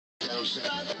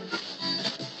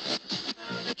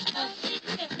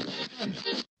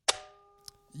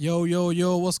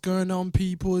Yo, what's going on,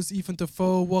 people? It's Ethan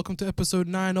Defoe. Welcome to episode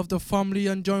 9 of The Family.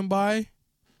 I'm joined by...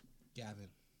 Gavin.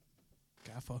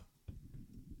 Gaffer.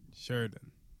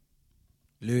 Sheridan.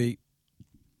 Louis.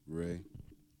 Ray.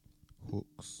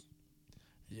 Hooks.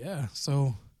 Yeah,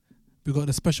 so we got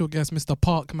the special guest, Mr.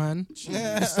 Park, man.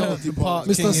 Salty Park.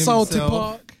 Mr. Salty himself.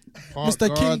 Park.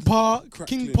 Mr. King Park.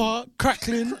 King Park.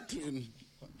 Crackling.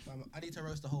 Fam, I need to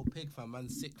roast the whole pig, fam.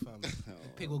 Man's sick, fam. The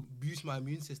pig will boost my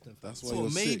immune system. Fam. That's why That's you're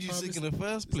what made sick. you sick in the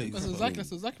first place. That's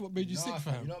exactly what made you sick, You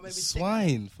fam. know what made me sick?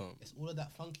 Swine, fam. It's all of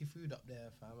that funky food up there,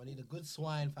 fam. I need a good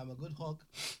swine, fam. A good hog.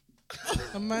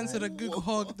 A man said a good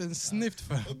hog, then sniffed,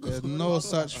 fam. There's no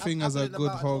such thing as a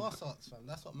good hog. Fam.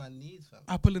 That's what man needs, fam.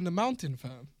 Apple in the mountain,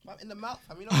 fam. Fam, in the mouth,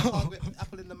 fam. You know what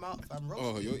apple in the mouth, fam. Roasted.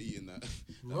 Oh, you're eating that.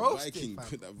 Roasted, Viking,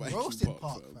 fam. that Viking Roasted part,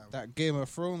 pork, fam. fam. That Game of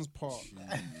Thrones part.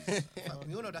 Fam,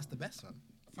 we all know that's the best, fam.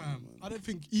 Fam, I don't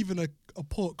think even a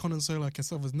pork connoisseur like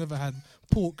yourself has never had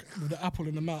pork with the apple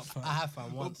in the mouth, fam. I have,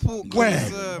 fam. Once. Pork Where?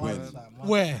 connoisseur, Once, man. fam. Once.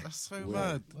 Where? That's so Where?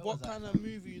 mad. Where What was that? kind of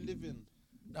movie you live in?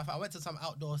 No, fam, I went to some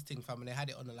outdoors thing, fam, and they had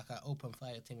it on like an open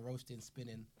fire thing, roasting,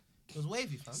 spinning. It was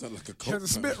wavy, fam. Sound like a She had cock, a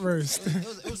spit fam. roast.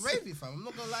 It was ravey, fam. I'm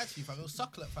not gonna lie to you, fam. It was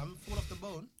succulent, fam. Fall off the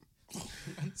bone.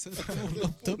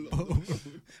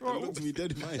 That looked me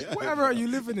dead in my eye. Wherever are you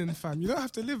living in, fam? You don't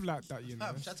have to live like that, you know.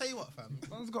 Fam, shall I tell you what, fam?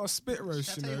 Man's got a spit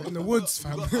roast, you Shall I tell know, you in the what? woods,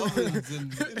 fam. Got ovens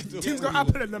and Team's got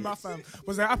apple in the mouth, fam.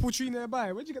 Was there an apple tree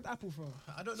nearby? Where'd you get the apple from?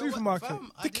 I don't know Supermarket. what,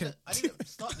 fam. Dickhead. I didn't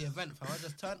start the event, fam. I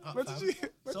just turned up, Where fam. did you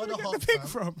Saw the get hog, the pig fam.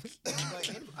 from?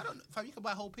 I don't know, fam. You can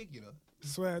buy a whole pig, you know.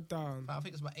 Swear down. Fam, I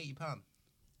think it's about £80.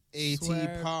 £80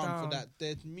 Swear for down. that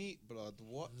dead meat, blood.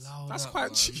 What? That's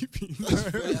quite cheap, you know.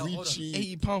 Very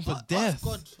cheap. £80 for Ask death.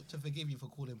 God to forgive you for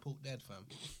calling pork dead, fam.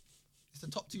 It's the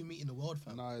top 2 meat in the world,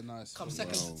 fam. Nice. Come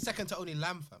second to only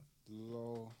lamb, fam.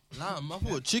 Low. Lamb, I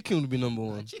thought chicken would be number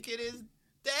one. Chicken is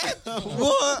dead.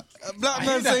 What? A black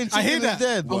man saying I hear chicken is that.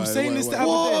 dead. I'm saying this the other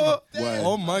What? day. Why?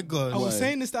 Oh my god. I was Why?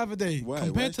 saying this the other day. Why? Why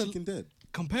Compared is to chicken dead?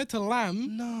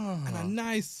 lamb No. and a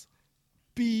nice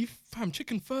beef, fam,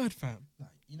 chicken third, fam.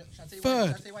 You know, shall I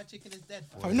Third. say why chicken is dead,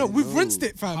 fam? Fam, no, we've No. rinsed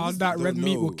it, fam. All that don't red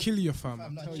meat will know. kill you, fam.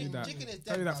 Fam, no, Tell you that. chicken is dead,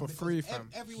 Tell you that fam, for free, because fam.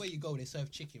 Everywhere you go, they serve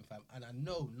chicken, fam. And I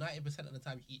know 90% of the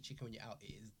time you eat chicken when you're out,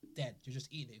 it is dead. You're just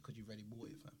eating it because you've already bought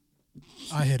it, fam.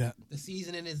 I hear that. The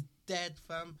seasoning is dead,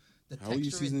 fam. The How are you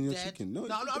texture seasoning is your dead. chicken? No,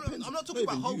 No, it I'm depends. not talking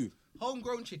Not about even you.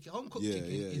 homegrown chicken. Home cooked Yeah,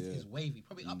 chicken yeah, is yeah. wavy.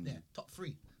 Probably up there, top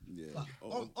 3. Yeah. But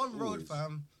Oh, on road, always.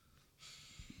 fam.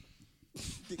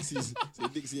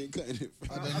 Dixie ain't cutting it.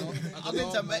 fam. I've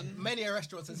been to many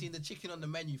restaurants and seen the chicken on the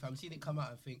menu, fam. Seen it come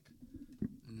out and think,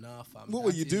 nah, fam. What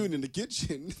were that you is doing in the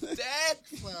kitchen? Dead,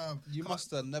 fam. You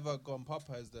must have never gone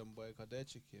Popeyes then, boy, because their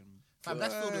chicken. Fam,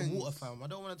 that's filled with Bangs. water, fam. I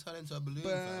don't want to turn into a balloon,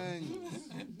 Bang.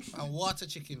 fam. Water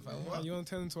chicken, fam. What? You want to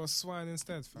turn into a swine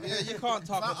instead, fam? Yeah, you can't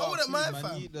talk Fam, I about wouldn't food, mind, man.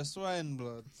 fam. You eat the swine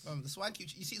blood. Fam, the swine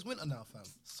keeps you see it's winter now, fam.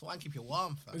 Swine keep you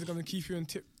warm, fam. Is it going to keep you in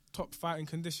tip-top fighting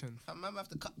condition? Fam, man have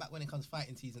to cut back when it comes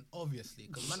fighting season, obviously,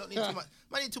 because man don't need too much.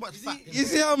 Man need too much fat. You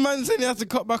see how man saying you have to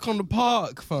cut back on the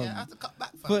park, fam? Yeah, I have to cut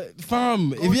back, fam. But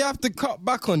fam, if you have to cut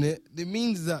back on it, it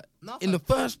means that No, in the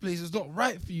fam. first place it's not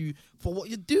right for you for what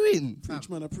you're doing. Preach,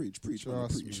 man, I preach. Preach, man, I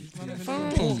Trust preach. Man, I've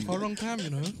been eating pork for a long time,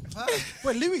 you know.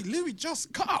 Wait, Louis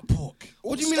just cut up pork.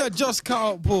 What do you mean I just cut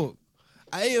out pork?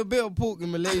 I ate a bit of pork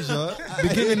in Malaysia,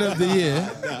 beginning of the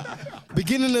year.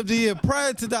 Beginning of the year.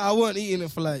 Prior to that, I weren't eating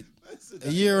it for like a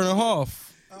year and a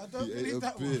half. I don't You ate believe a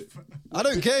that bit. one. I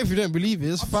don't care if you don't believe it.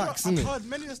 It's facts, I've innit? heard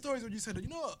many of the stories when you said, you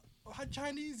know what, I had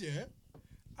Chinese, yeah?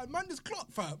 And man, this clock,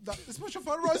 fam, that the special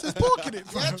fried rice has pork in it,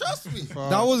 fam. Yeah, trust me.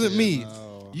 That wasn't me.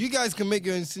 No. You guys can make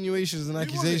your insinuations and Who was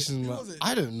it? accusations, Who man. was it?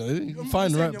 I don't know. You Your can mum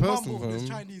find the saying right your mum person, bought this fam.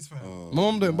 Chinese, fam. My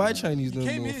mom don't buy Chinese no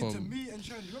Came more, here to fam. me and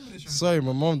Chinese. Remember this? Sorry,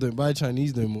 my mom don't buy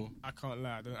Chinese no more. I can't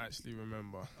lie, I don't actually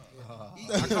remember. I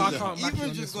I can't back you Even on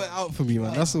just this got it one. out for me,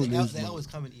 man. That's all it is, They man. always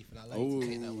coming, Ethan. I like Oh, to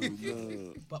take that one.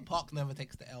 no. But Park never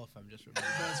takes the L, fam. Just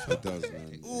remember. It does,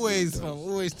 man. Always, fam.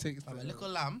 Always takes Fam, a little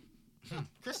lamb.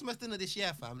 Christmas dinner this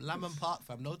year, fam. Lamb and Park,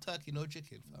 fam. No turkey, no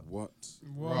chicken, fam. What?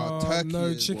 What? Turkey No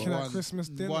is chicken at one- Christmas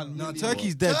dinner. one No, million.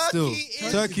 turkey's dead Turkey still.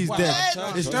 is Turkey's dead.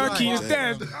 dead. It's Turkey is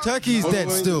dead. Turkey's Oh, dead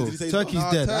wait, still. did he say Turkey's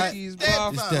Nah, dead. turkey's Dead,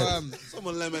 buff, it's fam.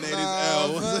 Someone lemonade his Nah,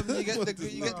 L. fam, you get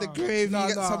the gravy, Nah, you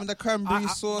get nah. some of the cranberry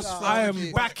sauce. fam. I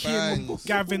am backing Bangs.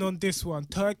 Gavin on this one.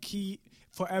 Turkey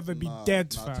forever be Nah,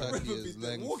 dead, nah, fam. Turkey is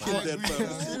length, Walking fam. dead,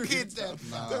 fam. Walking dead.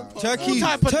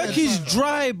 Nah. Turkey's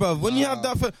dry, bruv. When you have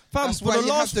that, fam, That's for why the you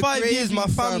have last the 5 years, gravy, my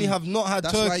family fam. have not had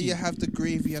That's turkey. why you have the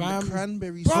gravy and Fam. the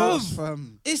cranberry Bruv. sauce,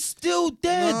 fam. It's still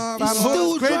dead. Nah, it's fam.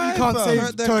 still Gravy dry, can't fam.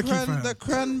 save turkey, fam. The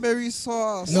cranberry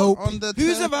sauce Nope. on the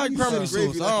Who's turkey, ever had cranberry fam. sauce?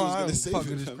 Gravy Oh, like he was I gonna don't save fuck it,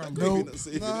 with this fam. cranberry. Gravy Nope. not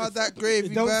saving Nah, it. that gravy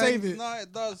It don't bangs. save it. Nah,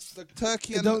 it does. The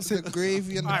turkey It and don't the save-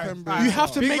 gravy and the Alright, cranberry alright. You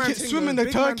have to Big make man it thing, swim in though. the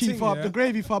Big man turkey thing, for yeah. the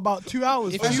gravy for about 2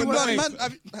 hours. If fam. you Blood, were-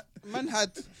 man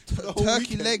had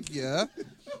turkey leg, yeah,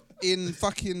 in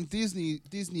fucking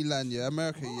Disneyland, yeah,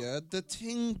 America, yeah. The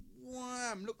thing,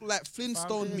 wham, looked like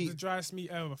Flintstone Fam, meat. The driest meat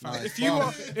ever, fam. Nah, if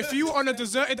it's you were on a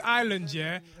deserted island,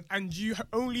 yeah, and you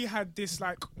only had this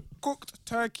like cooked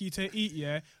turkey to eat,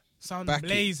 yeah, sound Back it.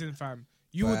 blazing, fam.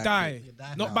 You Back would die. it. You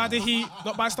die. Not by the heat,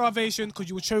 not by starvation, because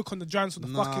you would choke on the drums of the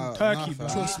Nah, fucking nah, turkey, fam.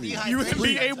 bro. Trust me. You wouldn't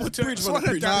be able to Preach, swallow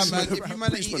preach. Nah, that man. shit. If you man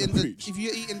are Preach, man, eating the, preach. if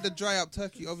you're eating the dry up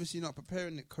turkey, obviously you're not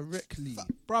preparing it correctly.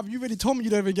 Bruv, you already told me you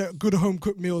don't even get good home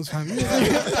cooked meals, fam. You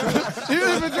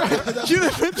don't even try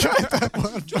that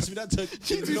one. Trust me, that turkey.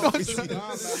 You do not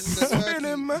Nah,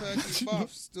 Spinning, man. man, turkey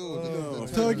buff still.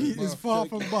 The Turkey is far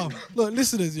from buff. Look,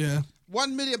 listeners, yeah.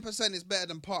 1,000,000% is better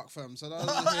than pork, fam. So that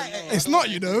It's not,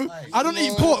 you know. I don't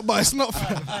eat pork, but it's not,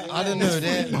 fam. I don't know.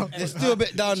 They're still a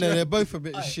bit down there. They're both a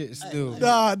bit of shit still.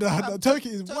 Nah. Turkey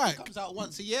is Turkey whack. comes out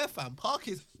once a year, fam. Park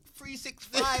is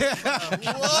 365. fam.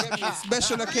 What?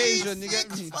 special occasion. You get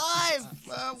me? 365,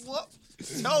 fam. What?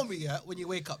 Tell me, yeah, when you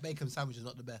wake up, bacon sandwich is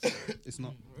not the best. It's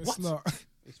not. It's not.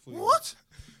 It's fully. What?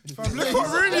 Fam, look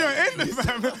what room you're in,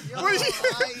 fam.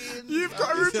 You've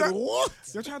got a room that... What?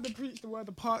 You're trying to preach the word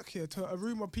of park here to a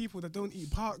room of people that don't eat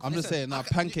park. I'm just saying, now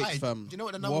pancakes, fam. Do you know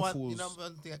what the number one? Waffles, You know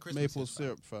one thing at Christmas maple is, fam?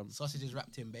 syrup, fam. Sausages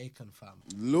wrapped in bacon, fam.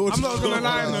 Lord. I'm not gonna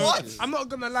lie, no. What? I'm not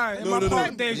gonna lie. In No, my no, no.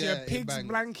 park days, Yeah, yeah, it pig's bang.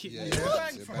 blanket. Yeah, Yeah,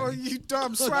 it bang. Oh, you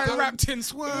dumb swine wrapped in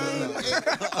swine. I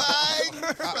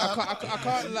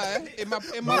can't lie. In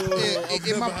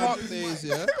my park days,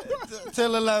 yeah.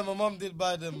 Tell a lie, my mum did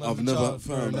buy them. I've never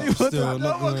found that. Still,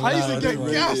 not gonna I used lie, to get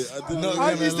bro. gas. Not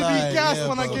I gonna used to lie, be gassed yeah,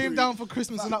 when I bro. came down for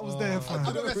Christmas and that was there, I'm fam.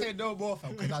 not gonna say no more,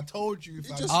 fam, because I told you,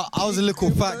 fam. I was a little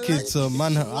fat kid, so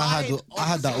man, I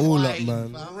had that all up,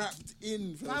 man. Wrapped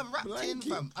in, Fam, wrapped in, blanket.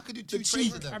 fam. I could do 2 The trays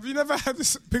cheek. of them. Have you never had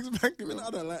this pig's blanket? Man, I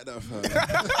don't like that, fam.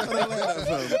 I don't like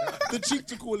that, fam. The cheek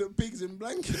to call it pigs in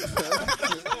blanket, fam.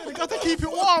 You got to keep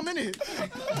it warm, innit?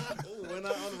 Oh, when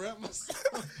I unwrap myself,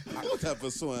 what type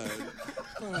of swine?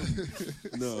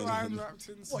 No, Swine wrapped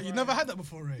in What, swine. you never had that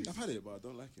before, Ray? I've had it, but I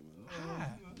don't like it, man.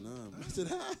 No, man. I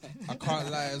said, I can't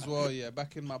lie as well, yeah.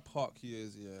 Back in my park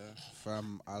years, yeah,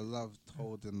 fam, I loved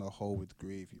Toad in the Hole with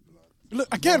gravy, blood. Look,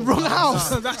 again, wrong house.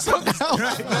 That's not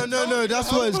No,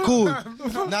 that's what it's called.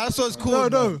 Nah, that's what it's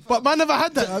called. No, but man never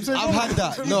had that. I'm saying I've had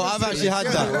that. No, I've actually had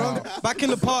that. Back in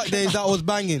the park days, that was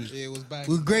banging. Yeah, it was bang.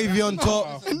 With gravy on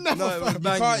top. No, it was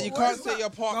banging. You can't say your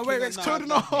park. No, wait, killer it's now.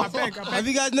 children of I beg. Have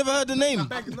you guys never heard the name? I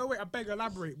beg,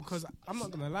 elaborate, because I'm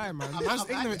not gonna lie, man. I'm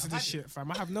ignorant to this shit,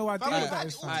 fam. I have no idea what that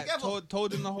is, fam. Alright,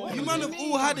 Toad in the Hole. You man have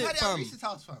all had it, Had it at fam. Reese's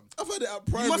house, fam. I've had it at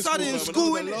primary You must have had it in fam,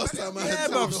 school, and that was the innit? last time I Yeah,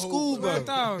 had bro, Toad in the Hole, school, fam. bro.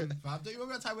 Down. Fam, don't you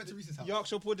remember the time I went to Reese's house?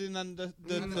 Yorkshire pudding and the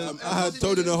I had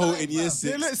Toad in the Hole in year Yeah,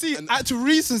 6. let's see, and at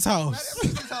Reese's house.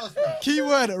 Reese's house, fam.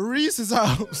 Keyword, Reese's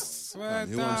house. Swear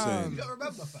hear what I'm saying? down. You don't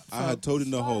remember, fam? I had Toad in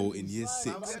the Hole in year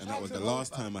 6, and that was the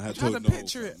last time I had trying Toad to in the Hole.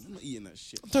 picture fam. it. I'm not eating that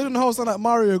shit. Toad in the house sound like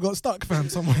Mario got stuck, fam,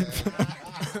 somewhere.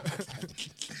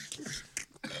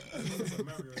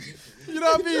 You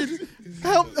know what I mean?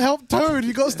 Help Toad,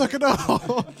 he got stuck in the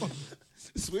hole.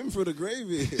 Swim through the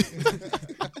gravy.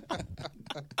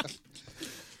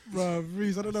 Bro,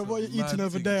 Reese, I don't know what you're eating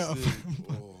over there.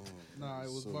 Nah,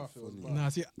 it was buff. It was buff. Nah,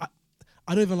 see, I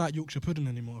don't even like Yorkshire pudding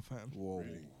anymore, fam. Whoa.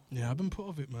 Yeah, I've been put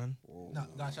off it, man. No,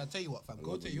 guys, I'll tell you what, fam.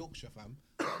 Go to Yorkshire, fam.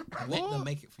 And let them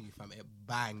make it for you, fam. It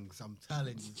bangs. I'm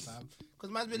telling you, fam. Because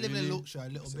man's been living in Yorkshire a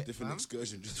little bit, Different fam.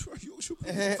 excursion. Just for Yorkshire.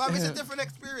 Fam, it's a different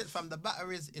experience, fam. The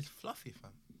batter is fluffy,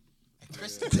 fam.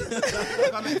 Crispy.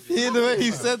 Fam, it's Hear the way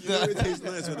he fluffy, said You know, that. it tastes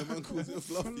nice when a man calls it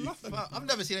fluffy. fam. I've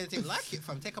never seen anything like it,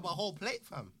 fam. Take up a whole plate,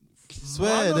 fam.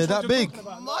 Swear, they're that big.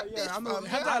 Madness, I know. fam.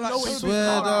 Had Yeah, that low in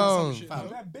Swear big down. shit. Fam.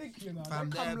 They're big, you know. Fam,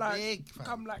 They they're come like big, fam.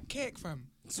 come like cake, fam.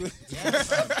 Yeah,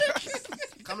 fam.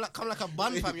 Come like a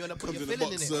bun, fam. You wanna put Comes your in a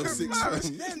filling in box it. of 6,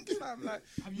 fam. Fam, like,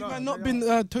 Have you man not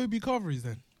been Toby Carvery's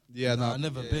then? Yeah, Nah, I've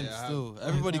never been still.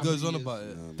 Everybody goes on about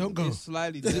it. Don't go. It's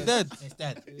slightly Is it dead. dead? It's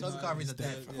dead. Toast carveries are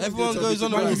dead, fam. Everyone goes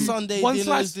on about Sunday One dinners,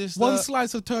 slice, this, one that.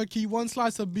 slice of turkey, one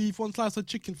slice of beef, one slice of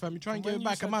chicken, fam. You try and When get it you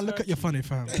back, said and man, look at you funny,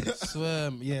 fam.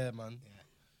 Swear, yeah, man.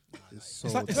 It's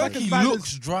It's like as Turkey bad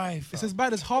looks as dry, it's fam. as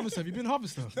bad as Harvester. Have you been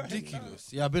Harvester?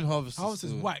 Ridiculous. Yeah, I've been harvested. Harvester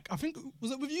is still. whack. I think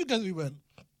was it with you guys we went.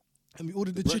 and we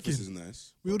ordered the Breakfast chicken. is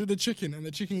nice. We ordered the chicken, and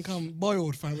the chicken come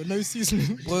boiled, fam, with no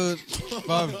seasoning. Well,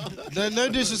 no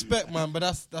disrespect, man, but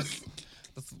that's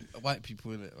white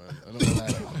people in it, man. I'm not gonna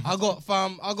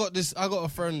lie. I got a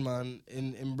friend, man,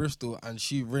 in Bristol, and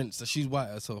she rinsed. She's white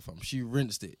herself, fam. She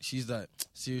rinsed it. She's like,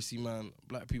 seriously, man.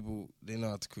 Black people, they know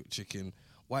how to cook chicken.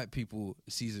 White people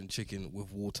season chicken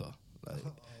with water. Like,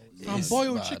 Fam, it's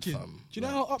boiled bad, chicken. fam. Do you know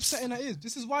how upsetting that is?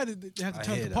 This is why they had to I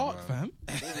turn hear to that, park, man.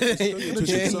 fam.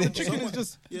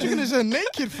 Chicken is just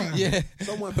naked, fam. Yeah,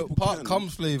 Some white people part can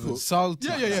comes flavours, cook. salty.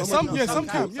 Yeah. Some Some can, can. some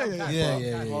can.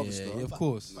 Yeah, of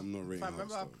course. I'm not rating Fam,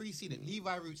 remember I Harvester. preceded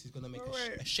Levi Roots is gonna make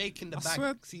Wait. a shake in the I bag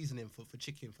swear- seasoning for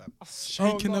chicken, fam.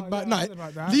 Shaking the back. No, Nah, I didn't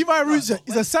like that. Levi Roots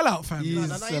is a sellout, fam. Yeah. No, He's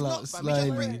no, he's sell not, out fam. He's just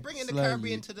slimy, bringing the slimy.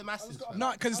 Caribbean to the masses, fam.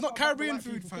 Nah, because it's not Caribbean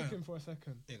food, Cooking fam. for a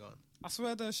second. Yeah, go on. I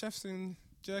swear the chefs in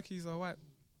jerkies are white.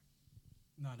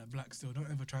 Nah, they're black still. Don't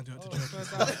ever try and do it to Oh, jerky.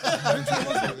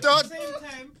 At the same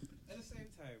time.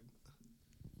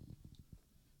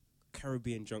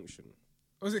 Caribbean Junction.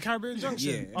 Was it Caribbean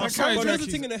Junction? Yeah. Oh, I sorry, can't the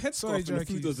jerkies. thing in the headscarf Sorry, and the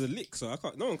food jerkies. was a lick, so I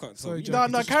can't. No one can't tell Sorry, me. jerkies. Nah,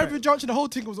 Disrespect. Caribbean Junction, the whole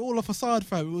thing was all a facade,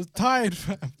 fam. It was tied,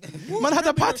 fam. Man had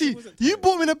a Caribbean patty. Junction wasn't You tied.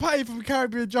 bought me the patty from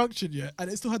Caribbean Junction, yeah,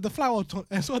 and it still had the flour on it,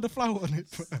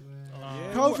 fam.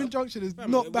 Yeah, Caribbean what- Junction is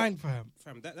Fam, not what- bang, fam.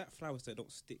 Fam, that flour still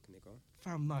don't stick, nigga.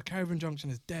 Fam, nah, Caribbean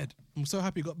Junction is dead. I'm so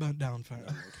happy it got burnt down, fam.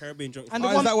 Caribbean Junction. And the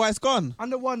Oh, one- is that why it's gone?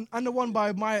 And the one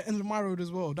by my road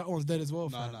as well. That one's dead as well,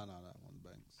 No, fam. that one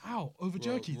bangs. How? Over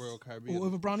Royal- jerkies? Royal Caribbean. Or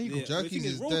over Brown Eagle? Yeah, Jerky's the thing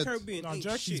is Royal dead. Caribbean Nah, ain't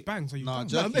jerky's shit. bang, so you Nah, don't.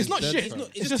 jerky's it's not dead, shit. fam.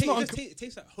 It's just not. It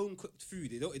tastes like home cooked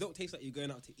food. It don't taste like you're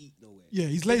going out to eat nowhere. Yeah,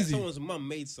 he's It's like lazy. someone's mum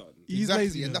made something. He's Exactly,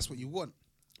 lazy. and though. that's what you want.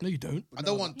 No, you don't. I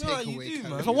don't want No, you takeaway. do, man.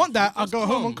 Caribbean If I want that, I'll Just go home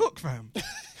come. and cook, fam.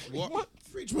 What?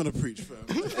 Preach, man, a preach, fam.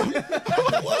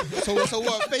 So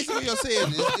what? Basically, what you're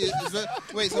saying is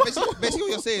wait. So basically, what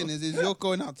you're saying is you're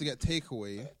going out to get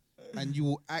takeaway, and you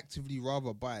will actively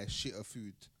rather buy shitter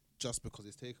food just because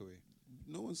it's takeaway.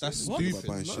 No one's That's saying anything stupid.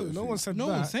 about buying No, shit no food. one said No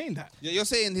that. one's saying that. Yeah, you're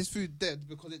saying his food dead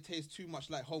because it tastes too much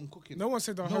like home cooking. No one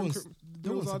said the No home one's- cooked no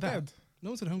one meals are said that. dead. No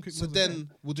one said home cooked. So meals are then, dead.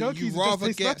 would Jerky's you just rather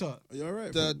tastes get better. Are you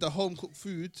alright? the home cooked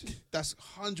food that's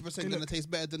 100% going to taste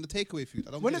better than the takeaway food?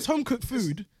 I don't When get it's it. home cooked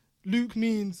food, Luke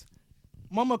means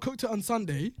Mama cooked it on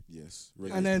Sunday, Yes.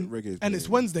 and then reggae's and it's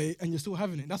playing. Wednesday, and you're still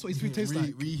having it. That's what his food tastes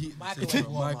like. Reheat.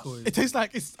 Microwave. It tastes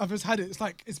like it's. I've just had it. It's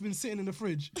like it's been sitting in the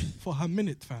fridge for a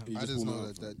minute, fam. You I just just warm know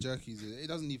it that, up, that jerky's. It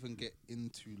doesn't even get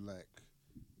into like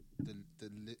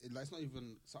like it's not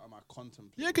even something I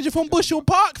contemplate. Yeah, because you're from Bushel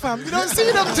Park, fam. You don't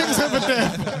see them things over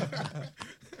there.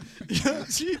 You don't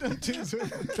see them things over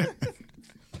there.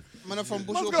 Man, I'm from Man's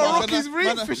Bushel got Park. Rocky's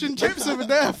Reef fish and chips over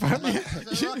there, fam.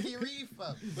 It's a Rocky Reef,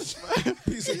 fam.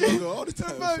 Piece of burger all the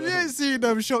time. Fam, you fam. ain't seeing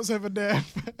them shops over there.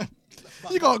 Fam.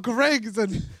 You got Greg's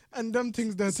and them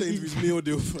things there to eat. Sainsbury's meal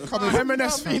deal. fam.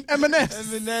 M&S, fam.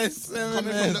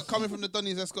 M&S. Coming from the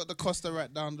Donnies that's got the Costa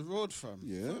right down the road, fam.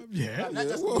 Yeah. Yeah.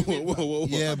 Yeah. Whoa.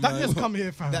 Yeah, That man. just come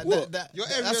here, fam. Your area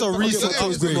That's a recent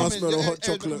upgrade. Smell of hot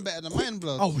chocolate. better than mine,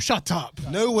 blood. Oh, shut up.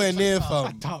 Nowhere near,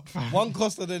 fam. Shut up, fam. One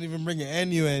Costa don't even bring it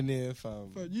anywhere near,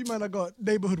 fam. Fam, you man, I got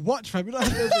neighborhood watch, fam. You don't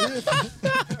have to over here, fam.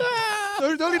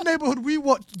 The only neighborhood we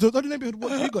watch, the only neighborhood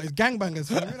watch we got is gangbangers,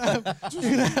 fam.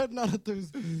 You don't have none of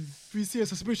those. If we see a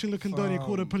suspicion-looking Donny,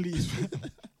 call the police, fam.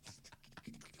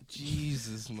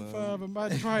 Jesus, man. Fam, a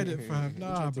man tried it, fam.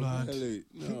 Nah, blood.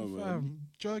 No, man. Fam,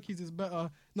 jerkies is better.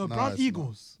 No, Nah, Brown it's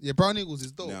Eagles. Yeah, Brown Eagles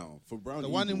is dope. Now, for brown The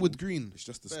one in Eagle, Wood Green. it's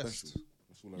just the Best. special.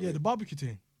 That's all I Yeah, rate. the barbecue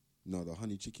thing. No, the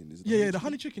honey chicken. Is it Yeah, the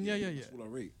honey chicken. Yeah. That's all I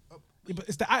rate. Yeah, but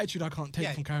it's the attitude I can't take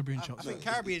Yeah, from Caribbean I shops. think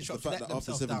Caribbean The shops fact let that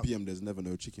after themselves 7 down. p.m. there's never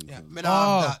no chicken. Yeah, fam. man,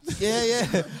 I have that.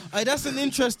 yeah. Aye, that's an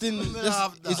interesting.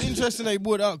 Nah, It's nah. interesting that you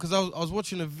brought it up because I was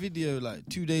watching a video like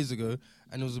 2 days ago,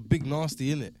 and there was a big nasty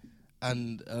in it,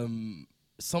 and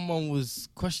someone was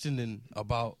questioning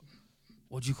about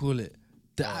what do you call it,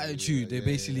 the attitude. They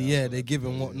basically they give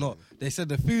and whatnot. They said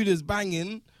the food is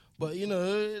banging. But you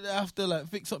know, they have to like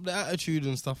fix up the attitude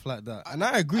and stuff like that. And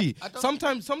I agree. I don't-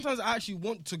 Sometimes I actually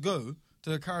want to go to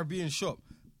the Caribbean shop,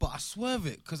 but I swerve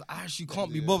it because I actually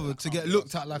can't be bothered to get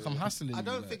looked at like I'm hassling. I you,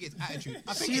 don't like. think it's attitude.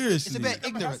 I think it's a Seriously. bit of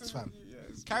ignorance, fam.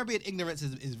 Caribbean ignorance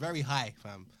is very high,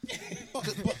 fam.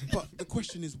 But the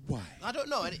question is why? I don't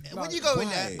know. And when you go in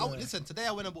there, why? listen, today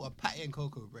I went and bought a patty and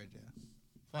cocoa bread, yeah.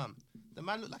 Fam, the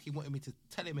man looked like he wanted me to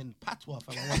tell him in patois,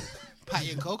 fam, I want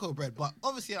patty and cocoa bread. But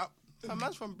obviously, fam,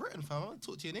 man's from Britain, fam. I want to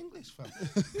talk to you in English, fam.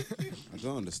 I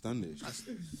don't understand it. It's just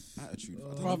attitude. I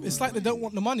don't Bruv, know. it's like they don't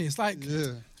want the money. It's like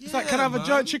Yeah. it's like, can I have a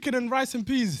jerk chicken and rice and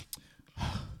peas?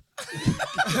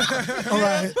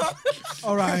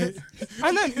 all right.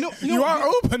 And then You are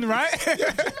open, right?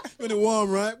 When it warm,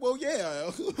 right? Well,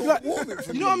 yeah. like, Warm it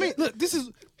for you know what I me. mean? Look, this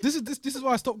is This is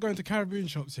why I stopped going to Caribbean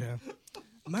shops. Yeah,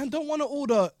 man, don't want to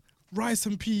order rice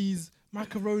and peas,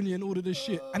 macaroni, and all of this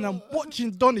shit. And I'm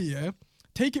watching Donny, yeah,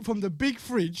 take it from the big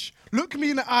fridge, look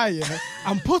me in the eye, yeah,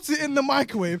 and put it in the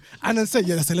microwave, and then say,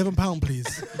 yeah, that's £11, please.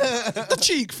 The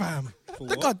cheek, fam.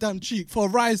 The goddamn cheek for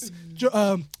rice,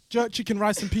 jerk chicken,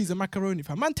 rice and peas and macaroni,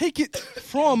 fam. Man, take it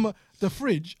from the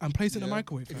fridge and place it in the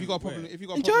microwave. If you got a problem, if you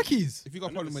got in jerkies. If you got a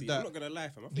I've problem never with seen- that, I'm not gonna lie,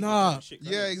 fam. I think Nah. that's shit,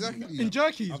 yeah, man. exactly. In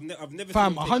jerkies. I've never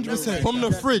Fam, seen him take 100%. no rice From out the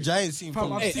of fridge, I ain't seen Fam,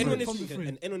 from I've the seen Anyone it in from this the room,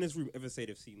 fridge. anyone in this room ever say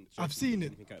they've seen? I've seen it.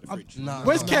 anything out of the I've- fridge? Nah,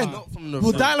 Where's nah, Ken? not from the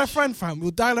We'll fridge. dial a friend, fam.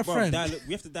 We'll dial a Bro, friend.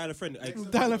 we have to dial a friend. We'll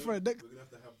dial a friend.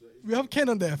 We have Ken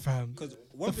on there, fam. Because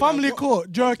The family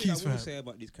court, jerkies, I will fam. say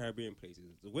about these Caribbean places,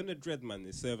 is when the dread man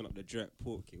is serving up the jerk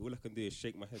pork, all I can do is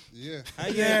shake my head. Yeah. How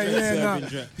you Yeah, ever yeah, serving nah.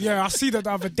 jerk? Yeah, I see that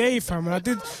the other day, fam. And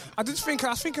I was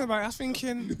thinking about it. I was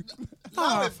thinking,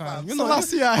 fam, you're not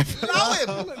Selassie, I.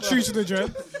 Allow him. true to the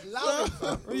dread. Allow him, fam.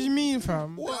 What do you mean,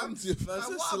 fam? What happened to you, fam?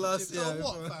 Fam, what happened to him? So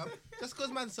what, fam? Just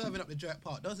because man's serving up the jerk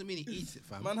part doesn't mean he eats it,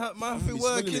 fam. Man, have to He's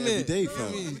work smelling in it every it. day, You know fam.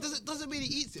 what I mean? It doesn't mean he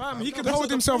eats it, Fam, fam. he could No, hold that's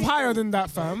not himself the point. higher than that,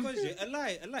 fam. Because a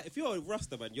lie. If you're a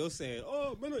Rasta man, you're saying,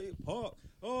 oh, man, don't eat pork.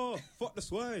 Oh, fuck the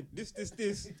swine. This.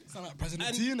 Sound like President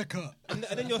And- T in the cut. And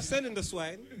then you're sending the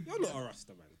swine. You're not a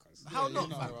Rasta man, cuz. How not,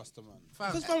 You're fam? a Rasta man. Fam,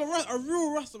 Because fam, a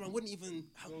real Rasta man wouldn't even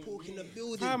have pork in the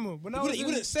building. Fam, He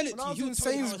wouldn't sell it to you. He in would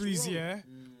tell you how it's Sainsbury's, wrong. yeah.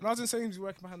 When I was in Sainsbury's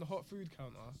working behind the hot food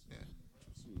counter,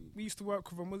 we used to work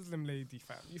with a Muslim lady,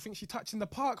 fam. You think she touching the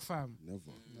park, fam? Never.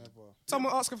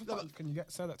 Someone asked her for can you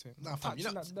sell that to him? Nah, fam, you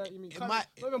Touching know, that dirty meat. it Can't- might-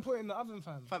 Not even put it in the oven,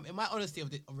 fam. Fam, in my honesty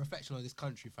of reflection of this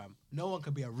country, fam, no one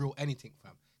can be a real anything,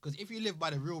 fam. Because if you live by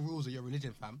the real rules of your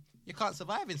religion, fam, you can't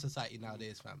survive in society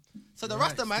nowadays, fam. So the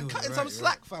Rasta man cutting some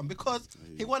slack, fam, because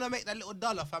he want to make that little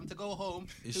dollar, fam, to go home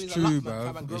It's to his true, allotment, bruv.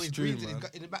 fam, and grow It's his true, greens man.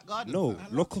 in the back garden. No, fam.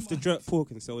 lock off the jerk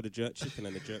pork and sell the jerk chicken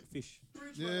and the jerk fish.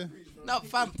 Yeah. No,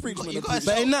 fam. Preach, man, You the gotta preach.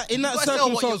 But sell- in that you gotta sell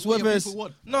what circumstance, your whether it's people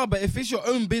want. no, but if it's your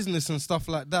own business and stuff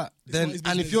like that, then not his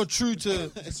and if business. you're true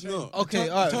to It's not. okay,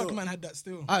 all right, Turkman had that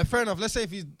still. all right, fair enough. Let's say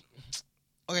if he's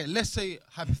okay, let's say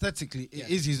hypothetically it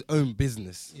is his own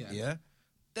business, Yeah. yeah.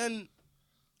 Then,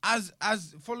 as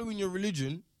following your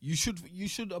religion, you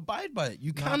should abide by it.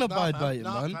 You can abide by it,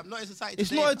 man. Fam, not in society It's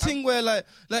today, not a fam. thing where like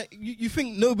you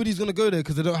think nobody's gonna go there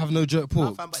because they don't have no jerk Nah,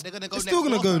 pork. fam, but they're gonna go. They're next still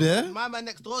gonna door, go fam. there. My man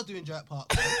next door is doing jerk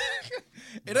park.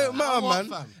 It don't matter, what,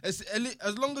 man. fam?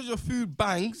 As long as your food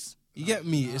bangs, you get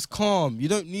me. It's calm. You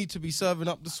don't need to be serving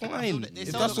up the swine. They If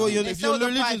sell that's the- what they if sell your the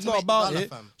pie religion's to not make about dollar, it,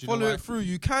 fam. follow it through.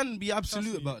 You can be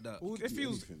absolute Trust me. about that. If he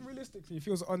was realistically, if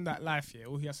he was on that life, yeah,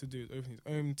 all he has to do is open his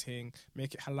own thing,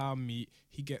 make it halal meat.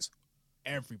 He gets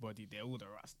everybody there, all the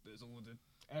rastas, all the.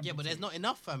 Yeah, but there's everything. not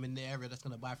enough, fam, in the area that's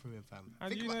gonna buy from him, fam. How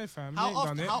do Think you about know, fam? How You ain't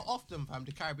done it. often, fam,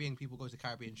 do Caribbean people go to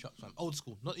Caribbean shops, fam? Old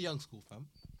school, not the young school, fam.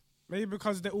 Maybe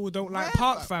because they all don't like Yeah,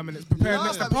 park, fam. fam, and it's prepared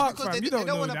next to it's park, because fam. they, You don't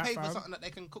know want to that, pay for fam. something that they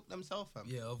can cook themselves, fam.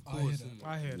 Yeah, of I hear course. that.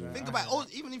 I hear that. Think I about hear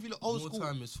old, even if you look old More school,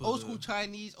 time is for old the- school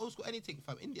Chinese, old school anything,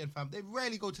 fam. Indian, fam. They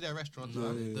rarely go to their restaurants, No,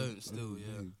 fam. they don't. Still, yeah.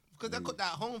 Because they cook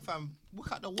that at home, fam. Look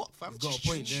at the what, fam. You've got a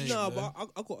point there. No, you know. but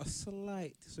I got a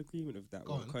slight disagreement with that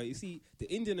Go one. on. 'Cause you see,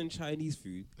 the Indian and Chinese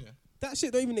food, Yeah. that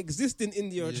shit don't even exist in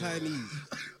India or Chinese.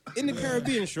 In the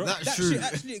Caribbean shop, That's that true. shit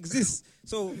actually exists.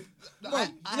 So, No, man,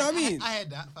 you know what I mean? I heard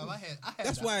that, fam. I heard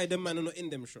That's that. why them man are not in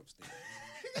them shops.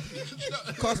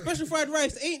 Cause special fried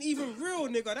rice ain't even real,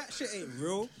 nigga. That shit ain't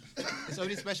real. It's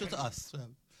only special to us,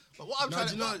 fam. But what I'm No, trying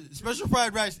do to you know, special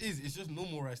fried rice it's just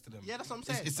normal rice to them. Yeah, that's what I'm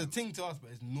It's- saying, It's a fam. thing to us,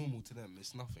 but it's normal to them.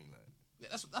 It's nothing like. Yeah,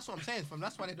 that's what I'm saying, fam.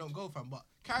 That's why they don't go, fam. But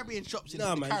Caribbean shops in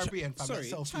Nah, the man. Caribbean, fam, Sorry, that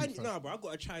sell food, Chinese. fam. Nah, bro. I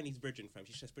got a Chinese brethren, fam.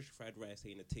 She said special fried rice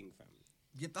ain't a thing, fam.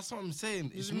 Yeah, that's what I'm saying.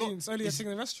 What It's do you not. mean? It's only a it's- thing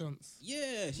in restaurants.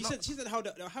 Yeah, she said how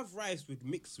they'll have rice with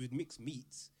mixed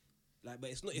meats, like,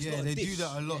 but it's not. It's yeah, not a they dish. do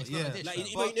that a lot. it's not a Yeah, dish. Like,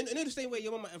 fam. you know the same way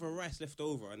your mum might have a rice left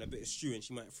over and a bit of stew, and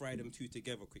she might fry them two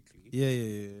together quickly.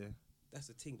 yeah. That's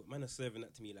the thing, but man are serving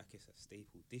that to me like it's a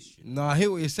staple dish. You know? No, I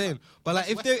hear what you're saying, but like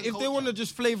That's if they Western want to culture.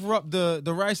 just flavor up the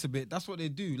rice a bit, that's what they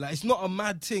do. Like it's not a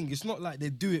mad thing. It's not like they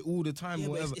do it all the time Yeah, or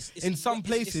but whatever. it's- In some it's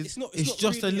places, it's not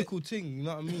just a really little thing. You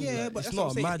know what I mean? Yeah, Like, but it's that's not what a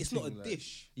I'm saying. mad It's thing. not a like.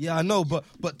 dish. Yeah, I know, but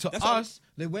to That's what us,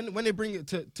 when they bring it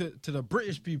to the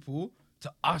British people,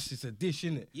 to us it's a dish,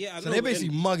 innit? Yeah, I so know, they're but basically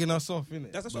then- mugging us off,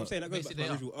 innit? That's what I'm saying. That goes back to basically my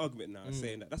they original argument now,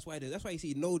 saying that. That's why you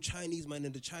see no Chinese man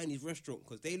in the Chinese restaurant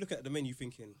because they look at the menu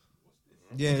thinking,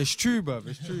 Yeah, it's true, bruv.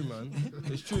 It's true, man.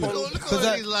 It's true. Look at 'Cause, all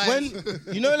like, these lines.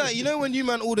 when you know when you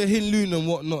man order Hinloon and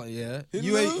whatnot, yeah.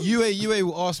 UA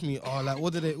will ask me, oh, like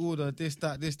what do they order? This,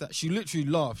 that. She literally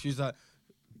laughed. She's like,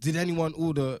 did anyone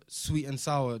order sweet and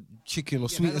sour chicken or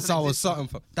sweet and doesn't sour exist,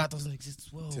 something? That doesn't exist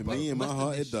as well. To bro. me, in my Western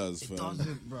heart, dish. it does, It fam.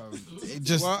 doesn't, bro. It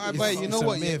just. Well, it's- but you know it's a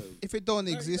what? myth. If it don't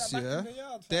exist, yeah,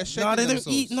 they're Nah, shaking they don't themselves.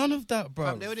 eat none of that, bro.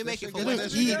 Fam, they only make it for They don't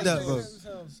Western eat dish. that, bro.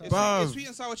 If Bro. sweet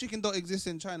and sour chicken don't exist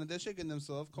in China, they're shaking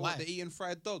themselves. Come on, Why? they're eating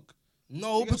fried dog.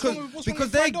 No, What's because wrong with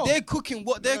because fried dog? they're cooking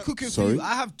what they're cooking for Sorry? you.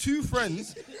 I have two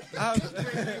friends.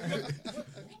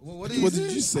 What What did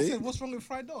you I say? said, what's wrong with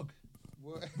fried dog?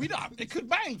 We don't. It could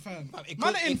bang, fam. it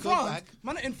Man could- are in it could France. bang.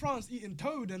 Man are in France eating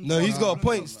toad and. No, he's got a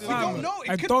point. Still. We don't know. It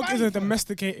A could dog bang, is a fam.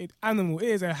 domesticated animal. It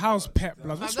is a house pet,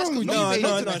 blood. What's that's wrong with good. you? No,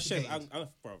 No, no, no, no, chef. Chef.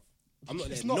 Bro, I'm not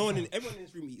there. not, No one, fam. everyone in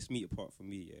this room eats meat apart from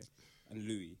me, yeah, and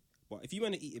Louis. But if you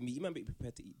want to eat meat, you might be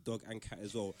prepared to eat dog and cat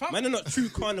as well. Fam- Man are not true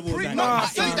carnivores. Like Nah,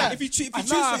 that. fam. If you choose Nah,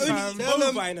 to fam. only eat Tell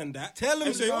 'em- bovine and that, tell 'em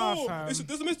and say, nah, oh, fam. it's a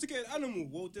domesticated animal.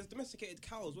 Well, there's domesticated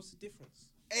cows. What's the difference?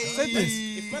 Said this.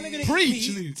 If man are gonna Preach,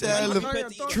 eat Luke. meat, Tell man are 'em.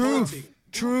 prepared to eat True. the whole thing.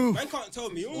 True. Man can't tell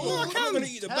me, oh, I'm not gonna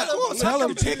eat the back. Tell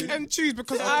him pick and choose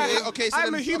because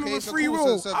I'm a human with free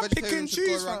will. So I pick vegetarians and should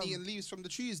choose. go around fam. eating leaves from the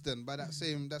trees then, by that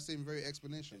same very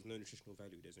explanation. There's no nutritional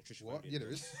value. There's nutritional What? value. Yeah,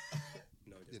 there is.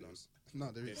 No, Yeah, there's there none. is.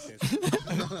 No, there is.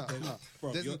 There's- No.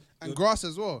 Bro, There's- you're- and you're- grass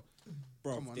as well.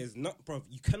 Bro, Come on. there's not, bro.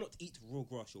 You cannot eat raw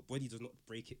grass. Your body does not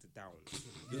break it down.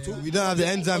 We don't have the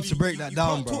enzymes to break that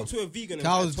down, You bro. can't talk to a vegan. and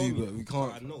Cows tell do, me, but we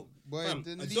can't. I know. Boy, Fam,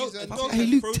 then a these dog, are- a dog Hey, has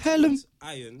Luke, proteins, tell 'em.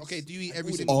 Irons. Okay, do you eat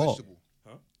every all single them- vegetable?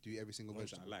 Huh? Do you eat every single Ones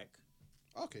that I vegetable?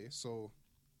 like. Okay, so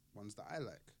ones that I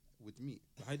like with meat.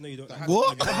 I know you don't.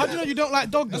 What? How do you know you don't like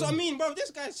dog? That's though? what I mean, bro.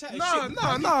 This guy's chatting No,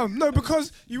 shit. no,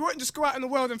 because you won't just go out in the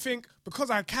world and think because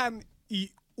I can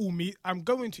eat all meat, I'm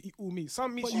going to eat all meat.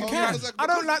 Some meats But you you can. can. I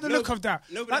don't like the No, look of that.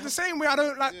 no, but Like the same way I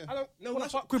don't like. Yeah. I don't No, want to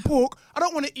that's- fuck with pork. I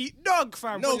don't want to eat dog,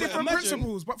 fam. No, for but different imagine-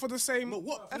 principles, but for the same. But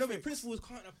what? No, but ethics. principles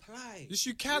can't apply. Yes,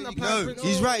 you can you apply. No,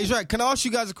 principles. he's right. He's right. Can I ask you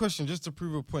guys a question just to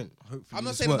prove a point? Hopefully, I'm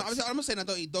not this saying works. I'm not saying I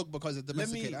don't eat dog because it's a Let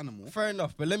me. domesticated animal. Fair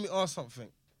enough, but let me ask something.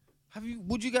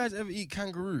 Would you guys ever eat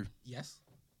kangaroo? Yes.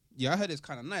 Yeah, I heard it's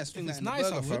kind of nice. Thing it's that in the nice,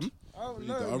 I burger, would. fam. Oh, I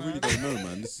no, really don't know,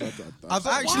 man. This is, I've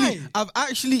why?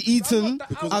 actually eaten.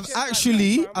 Because- I've Because-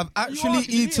 actually Fam.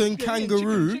 eaten chicken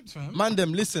kangaroo. and chips, fam. Man,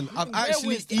 them listen. I've Where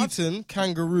actually was- I've- eaten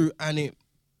kangaroo and it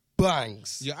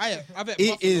bangs. Yeah, I've had It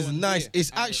buffalo is and nice. deer.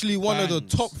 It's actually one of the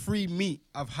bangs. top 3 meat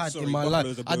I've had Sorry, in my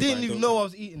buffalo's life. a I didn't bovine, even don't know count. I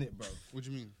was eating it, bro. What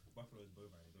do you mean? Buffalo's bovine.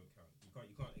 They don't count.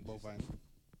 You can't. Bovine.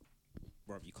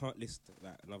 Bro, you can't list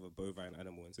like another bovine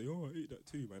animal and say, "Oh, I eat that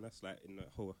too, man." That's like in the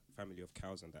whole family of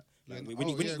cows and that. Like, Yeah, when,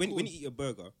 you, oh, when, yeah, you, when, cool. when you eat a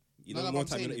burger, you No, know no, more I'm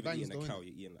time saying you're not it even eating bangs, a cow, don't it?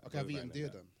 you're eating like Okay, I've bovine eaten and deer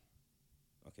that. then.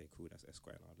 Okay, cool. That's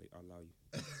Esquire. I'll allow you.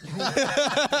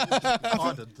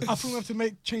 Pardon. I think we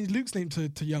have to change Luke's name to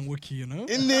Young Wookie, you know?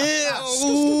 In there.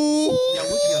 Ooh. Yeah,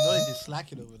 Wookie, your knowledge is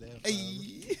slacking over there. Fam.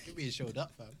 Hey. You're being showed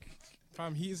up, fam.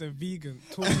 Fam, he is a vegan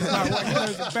talking about what he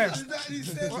knows the best.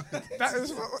 That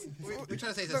is. We're trying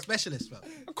to say he's a specialist, fam.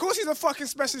 Of course, he's a fucking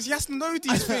specialist. He has to know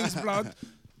these things, blood.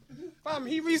 Fam,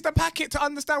 he reads the packet to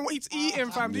understand what he's eating,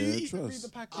 fam. Do Yeah, you trust. read the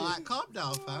packet? All right, calm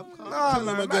down, fam. Calm Nah, Tell him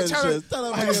man. again, Man trying Shez. Tell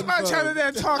him to- this again, man fam. trying to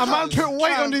there talk. A man put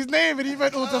weight on his name and he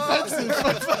went all defensive.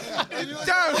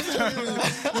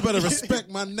 Don't. You better respect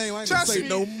my name. I ain't gonna Trust say me.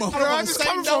 no more. Where I just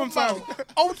come from, fam.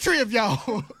 All 3 of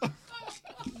y'all.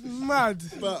 Mad.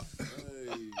 But,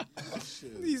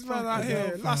 These men out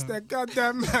here lost their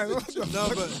goddamn man. What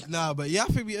the But you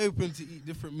have to be open to eat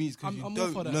different meats because I'm you all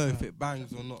don't for that, know man. if it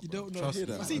bangs or not. You bro. don't know. Trust me.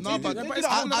 that. See, No, but it's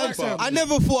I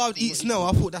never thought I'd eat snow.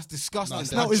 I thought that's disgusting. No, I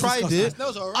snow is tried disgusting. it.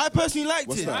 Snow's alright. I personally liked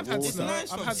What's it. that? What was It's that?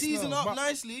 nice. I've I've had seasoned snow, up but-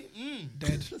 nicely.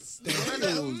 dead.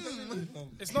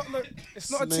 It's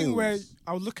not a thing Snails. where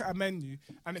I'll look at a menu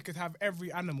and it could have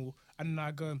every animal and then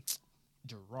I go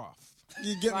giraffe.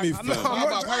 you get me, Like, fam. I'm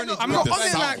not- I'm not on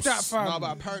it like that, fam. No,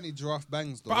 but apparently giraffe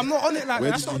bangs though. But I'm not on it like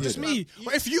Where that. That's did you not hear just that? me.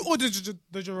 But if you ordered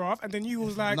the giraffe and then you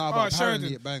was like, No, oh, but apparently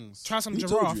Sheridan, it bangs. try some Who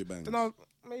told giraffe, you it bangs? then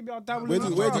maybe I'll dabble Where in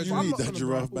did- the where giraffe, did you but I'm read not that gonna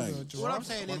giraffe order a bangs? giraffe. What I'm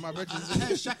saying One is, of my brethren I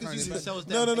heard Shaka Zulu sells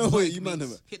that. No, exotic wait, you man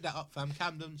meats. have it. Hit that up, fam.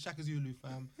 Camden, Shaka Zulu,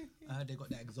 fam. I heard they got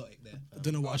that exotic there. I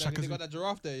don't know what a They Shaka got that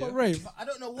giraffe there, yeah. But Ray, I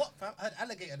don't know what, fam. I heard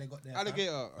alligator they got there. fam.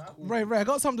 Alligator. Ray, I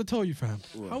got something to tell you, fam.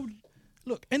 What?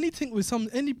 Look, anything with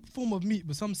any form of meat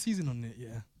with some season on it,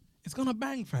 yeah, it's gonna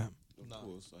bang, fam. Of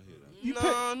course, I hear that. You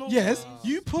No, yes,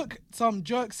 you put some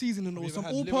jerk seasoning Have or you ever some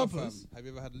had liver, all-purpose. fam? Have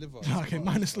you ever had liver? Okay,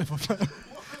 minus liver, fam.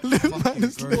 Live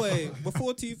minus live. Boy,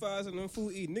 before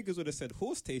 2014, niggas would have said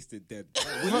horse tasted dead. What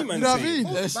You you man know what I saying?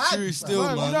 mean? That's Bad, true still, Man,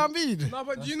 you know man. what I mean? No,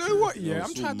 but do you know what? Yeah,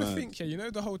 I'm so trying to mad. think. Yeah, you know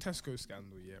the whole Tesco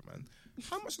scandal. Yeah, man.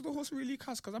 How much does the horse really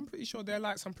cost? Because I'm pretty sure they're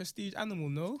like some prestige animal.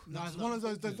 No. Nah, it's one of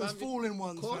those falling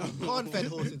ones. fam. Corn-fed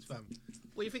horses, fam.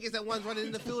 What you think is that ones running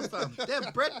in the field, fam?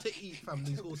 They're bred to eat, fam.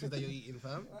 These horses that you're eating,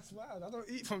 fam. That's mad. I don't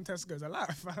eat from Tesco's a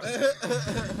lot, fam.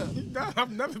 No,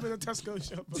 I've never been a Tesco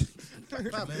shop.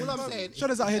 Fam, all I'm saying.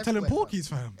 Shut out here telling everywhere, porkies,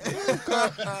 fam.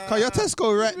 Cause your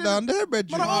Tesco right down there,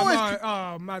 Bridget. Man, Oh, always no,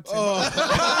 oh, mad.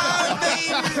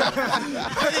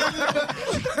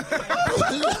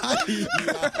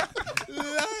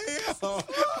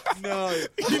 No,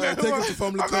 take him to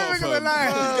family I'm car, not even gonna fam. lie.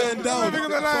 He's going down. I'm not even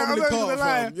gonna lie. I'm Family not even car, gonna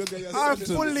lie. fam. You're getting your I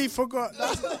sentence. fully forgot.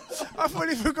 I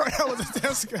fully forgot that was a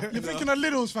Tesco. You're thinking of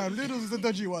Lidl's, fam. Lidl's is the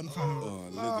dodgy one, fam. Oh,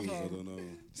 Lidl's, I don't know.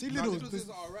 See, Lidl's.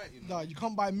 Nah, you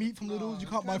can't buy meat from Lidl's. You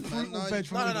can't buy fruit or veg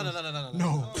from No, Lidl's.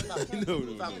 no.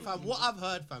 No. Fam, what I've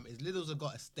heard, fam, is Lidl's have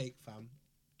got a steak, fam.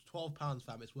 £12,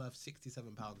 fam. It's worth £67,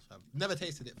 fam. Never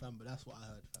tasted it, fam, but that's what I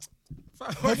heard, fam.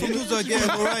 Lidl's are getting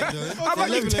alright, though. How about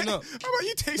They're you leveling up. How about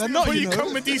you taste They're it not, before you you know.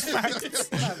 come with these facts?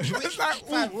 It's like,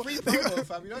 Fam, ooh. free promo,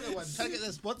 fam. You know the one. Trying to get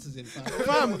their sponsors in, fam.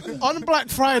 Fam, on Black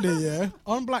Friday, yeah,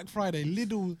 on Black Friday,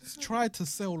 Lidl tried to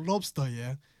sell lobster,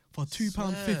 yeah, for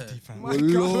 £2.50, fam. My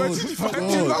God, where did you find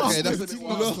God. the lobster? Okay, that's a bit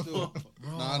more.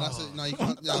 Nah, that's it. No, you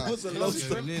can't. Yeah. That's not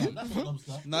lobster. No,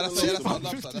 that's not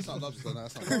lobster. That's not lobster. No,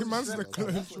 that's not lobster. Man's the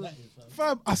close.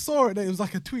 Fam, I saw it. It was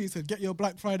like a tweet. It said, "Get your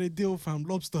Black Friday deal, fam.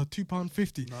 Lobster,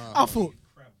 £2.50." I thought,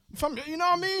 fam, you know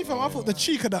what I mean, fam? I thought the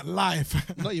cheek of that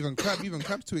life. Not even crab. Even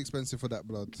crab's too expensive for that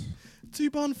blood.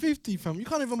 £2.50, fam. You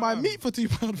can't even buy meat for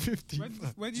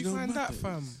 £2.50. Where did you find that,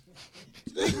 fam?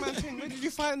 Big man thing, where did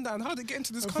you find that and how did it get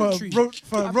into this For country?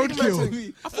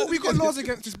 roadkill. I thought we got laws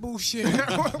against this bullshit.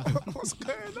 What's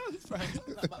going on, fam?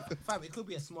 Fam, it could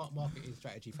be a smart marketing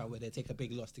strategy, fam, where they take a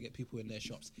big loss to get people in their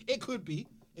shops. It could be.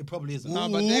 It probably isn't. No,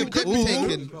 but they could be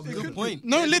taking. Good point.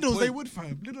 No, Yeah, good Lidl's, they point. would,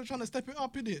 fam. Lidl trying to step it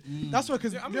up, innit? That's why,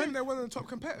 because Yeah, I'm thinking they're one of the top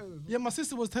competitors. yeah, my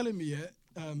sister was telling me,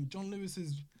 John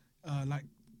Lewis's like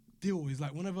deal is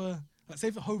like whenever, like, say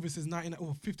if Hovis is 99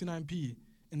 or 59p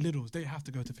in Lidl's, they have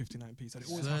to go to 59p. So they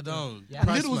always Swear have to. down. Yeah. And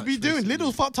Price Lidl's match, be doing. basically.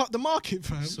 Lidl's fucked up the market,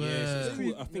 fam. Yeah, it's Swear.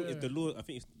 cool. I think it's the law. I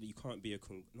think it's, you can't be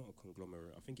not a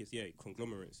conglomerate. I think it's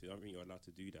conglomerates. I don't think you're allowed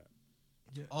to do that.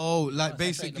 Oh, like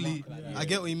That's like the basically, market, I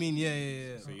get what you mean.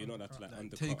 Yeah. So you're not allowed to like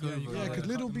undercut. Take over. Yeah, because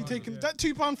Yeah. Lidl be taking Yeah. that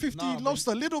 £2.50 Nah, but-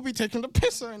 lobster. Lidl be taking the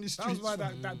piss out in the That was streets. why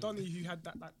fam. that Donny who had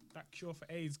that cure for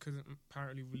AIDS couldn't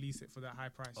apparently release it for that high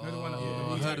price. You know the one that Oh, bought the I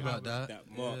Wu-Tang heard about album? that.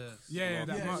 That Mark. Yeah,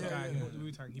 that Yeah, Mark yeah, guy yeah. who bought the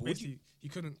Wu-Tang. He What do basically he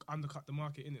couldn't undercut the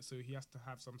market in it, so he has to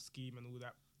have some scheme and all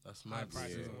that That's high mad.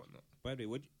 prices Yeah. and whatnot. By the way,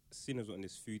 what sinners on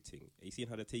this food thing? Are you seeing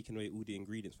how they're taking away all the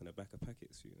ingredients from the back of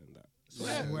packets food and that?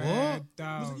 Swear What?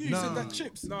 down. You Nah. said that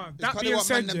chips. No, It's that kinda being what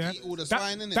man said, them yeah. eat all the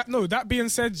swine, innit? That being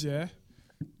said, yeah.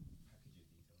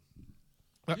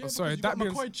 Yeah, Sorry, because that you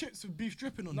being got McCoy chips with beef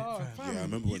dripping on No, it, fam. Yeah, I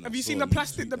remember when have I you saw seen it the on the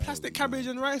plastic street, that cabbage was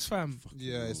and rice, fam?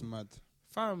 Yeah, it's mad.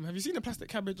 Fam, have you seen the plastic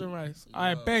cabbage and rice?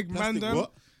 I beg, man, Plastic them.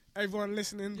 what? Everyone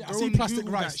listening, Yeah, I don't see plastic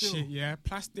Google rice that still. shit. Yeah,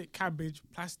 plastic cabbage,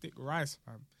 plastic rice,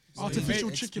 fam. Artificial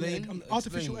Explain- chicken egg, explain-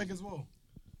 artificial explain. egg as well.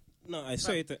 No, I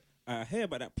saw it. I hear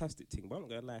about that plastic thing, but I'm not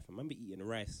gonna lie. I remember eating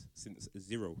rice since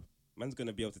zero. Man's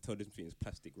gonna be able to tell this between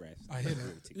plastic rice. I hear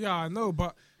that. Yeah, I know,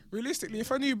 but realistically,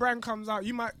 if a new brand comes out,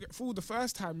 you might get fooled the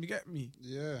first time. You get me?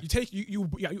 Yeah. You take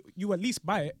you at least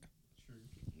buy it.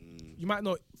 You might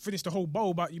not finish the whole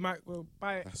bowl, but you might go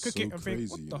buy it, That's cook so it, and think, crazy,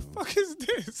 "What you the know. fuck is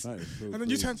this?" That is so And then you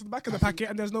crazy. turn to the back of the packet,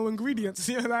 and there's no ingredients.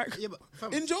 You're like, Yeah, but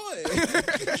fam, Enjoy!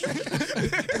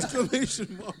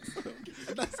 Exclamation mark.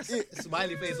 That's it.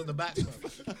 smiley face on the back,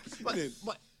 fam.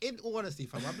 But in all honesty,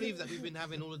 fam, I believe that we've been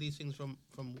having all of these things from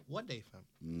what day, fam?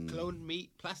 Cloned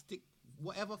meat, plastic,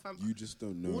 whatever, fam. You just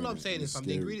don't know. All I'm innit? saying is, It's fam, the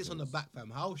scary, ingredients on the cuz. back, fam.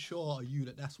 How sure are you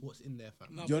that that's what's in there, fam?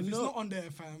 No, You're but if it's not. not on there,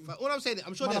 fam. Fam, all I'm saying is,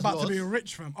 I'm sure Man there's about laws. to be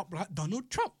rich, fam. Up like Donald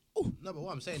Trump. Oh, No, but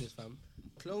what I'm saying is, fam,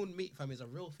 cloned meat, fam, is a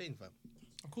real thing, fam.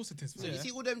 of course it is. So Fam. you see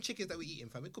all them chickens that we eating,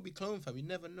 fam. It could be cloned, fam. You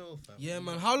never know, fam. Yeah,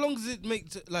 man. How long does it make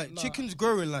to, like, chickens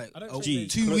growing like I don't oh,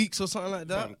 think they- 2 weeks or something like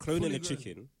that? Fam, cloning Fully a grown.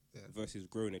 chicken versus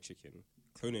growing a chicken.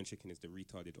 Cloning a chicken is the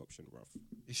retarded option, bruv.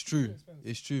 It's true.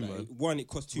 It's true, Like, man. one, it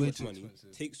costs too Way much too money,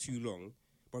 expensive. takes too long,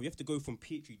 but you have to go from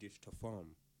petri dish to farm.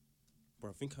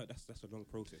 Bro, I think that's a long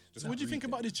process. Just So what do you breed think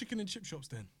them. about these chicken and chip shops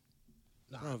then?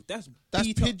 Bro, that's That's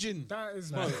beat up. pigeon. That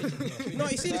is Bro, mad. no,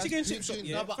 you see the That's chicken and chip shop, pigeon.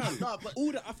 yeah? No, but- fam, no, but-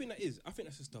 all that I think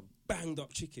that's just the banged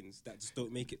up chickens that just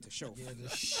don't make it to shelf. Yeah, the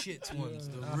shit ones,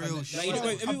 the Nah, real man, shit. Like, you know,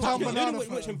 A everyone, pound you know banana when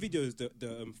you watch fam. them videos,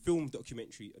 the film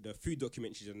documentary, the food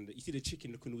documentaries, and you see the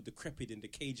chicken looking all decrepit in the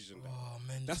cages and that. Oh,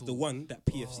 mental. That's the one that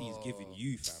PFC is giving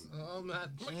you, fam. Oh man.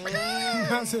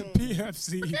 That's a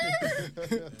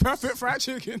PFC. Perfect fried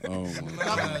chicken. Oh my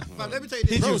Nah, god. fam, let me tell you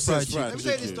this. Pigeon Processed fried Let me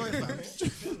fried tell you this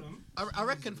chicken. story, fam. I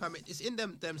reckon, fam, it's in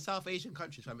them South Asian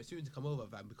countries, fam. It's soon to come over,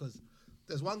 fam, because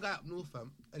there's one guy up north,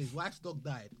 fam, and his wife's dog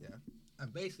died, yeah.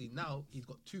 And basically now he's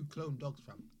got 2 clone dogs,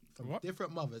 fam, from What?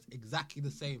 different mothers, exactly the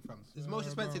same, fam. It's most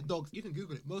expensive dogs. You can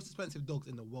Google it. Most expensive dogs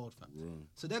in the world, fam.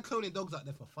 So they're cloning dogs out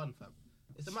there for fun, fam.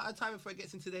 It's a matter of time before it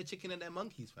gets into their chicken and their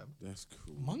monkeys, fam. That's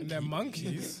cool. And they're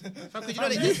monkeys. Fam, 'cause you know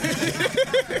they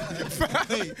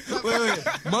Wait.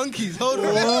 Monkeys, hold on.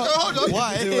 Hold on.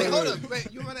 Why? Wait, hold on. Wait,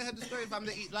 you man heard the story, fam?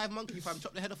 They eat live monkey, fam.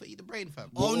 Chop the head off and eat the brain,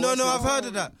 fam. Oh, no, I've heard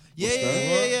of that.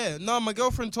 Yeah. No, my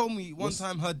girlfriend told me one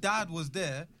time her dad was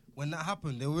there when that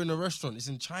happened. They were in a restaurant. It's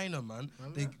in China, man.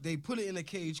 They put it in a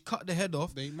cage, cut the head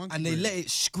off, They eat monkey and they brain. let it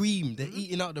scream. They're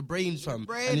eating out the brains, fam.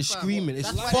 Brain, And it's fam. screaming. It's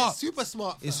That's why they're fucked. super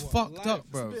smart, fam. It's fucked up,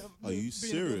 bro. Are you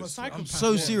serious? I'm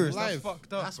so serious. That's Live.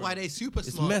 fucked up. That's bro. why they super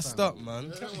It's smart. messed fam. up,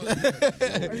 man.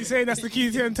 Are you saying that's the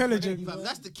key to intelligence? Fam,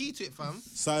 that's the key to it, fam.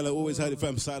 Sila always had it,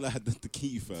 fam. Sila had the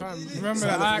key, fam. Fam, remember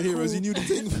Sila that? from Heroes, Cool. he knew the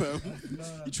thing, fam.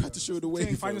 He tried to show the way,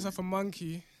 Find fam. yourself a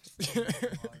monkey.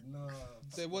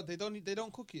 They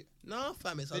don't cook it. No,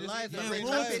 fam, it's They just alive. eat fam. the They brain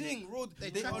trap live. it. Thing, raw- They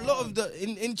they- trap a it. lot of the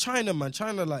in China, man.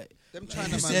 China, like Them You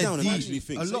China sit man. down and deep. actually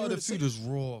think. A Say lot you're of in the say- food is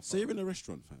raw. Say you're in a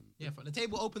restaurant, fam. Yeah, fam. The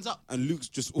table opens up. And Luke's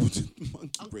just ordered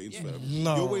monkey brains, yeah. fam.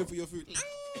 No. You're waiting for your food.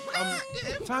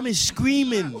 Fam is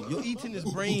screaming. You're eating his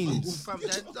brains. Fam,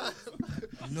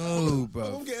 No, I'm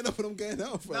bro. getting up and I'm getting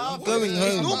out, fam. no, I'm fam, going it's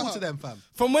home. normal to them, fam.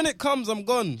 From when it comes, I'm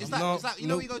gone. It's like, No, it's like you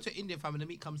know, no. when you go to Indian, fam, and the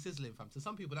meat comes sizzling, fam. To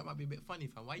some people, that might be a bit funny,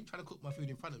 fam. Why are you trying to cook my food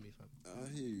in front of me, fam?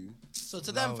 I hear you. So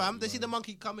to them, fam, they see the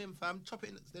monkey come in, fam, chop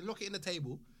it, they lock it in the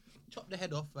table, chop the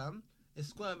head off, fam. They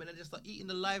squirm and then just start eating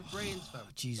the live brains, fam.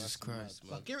 Jesus Christ,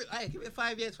 man. But give it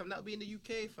 5 years, fam. That'll be in the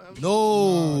UK, fam.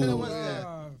 No. What's there?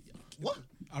 What?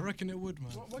 I reckon it would,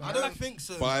 man. I don't think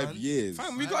so. 5 man. years.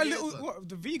 Fam, we got a little. What,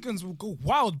 the vegans will go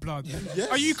wild, blood.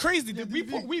 Are you crazy? Did we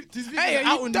put we? these vegans Hey, are are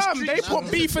out you on the dumb? street. They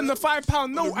put beef in the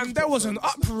 £5 note, and there was an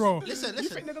uproar. Listen. You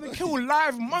think they're gonna kill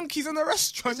live monkeys in a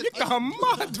restaurant? You got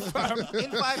mad, fam.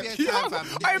 In 5 years' Yo, time,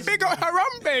 fam. I big up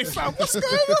Harambe, fam. What's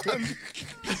going on?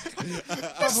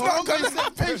 It's not gonna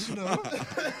happen,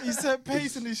 He set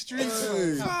pace in the streets.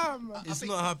 fam. It's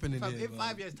not happening Fam, here. in man.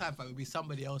 5 years' time, fam, it'll be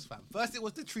somebody else, fam. First, it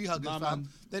was the tree huggers, Nah, fam. man.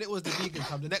 Then it was the vegan,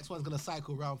 fam. The next one's gonna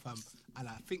cycle round, fam. And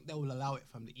I think they will allow it,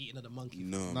 fam. The eating of the monkey. Fam.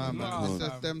 No, Nah, man. man. come It's on.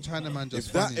 just them China man just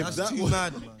If that- funny. if man. That's that too was-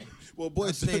 mad, man. Well, boy,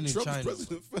 I'm staying in Trump's China.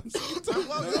 president, fam.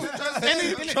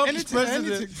 Trump's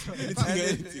president.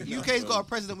 UK's got a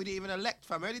president we didn't even elect,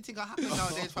 fam. Anything can happen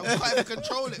nowadays, fam. We can't even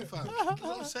control it, fam. You know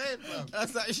what I'm saying, fam?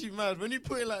 That's actually mad. When you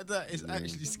put it like that, it's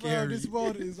actually Bro, scary. this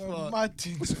world is a Fuck. mad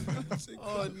thing.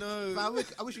 Oh no. Fam,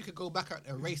 I wish we could go back and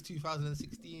erase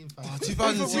 2016, fam.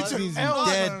 2016 is Hell,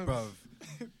 dead, man. bro.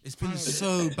 It's been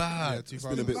so Yeah, bad. It's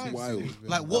been a bit 2006 wild. has been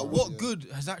Like what yeah. good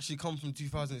has actually come from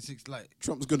 2006? Like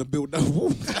Trump's gonna build that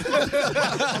wall.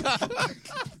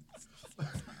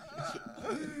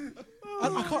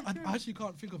 I actually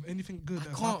can't think of anything good.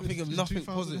 I can't think of nothing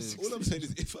positive. All I'm saying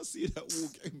is, if I see that wall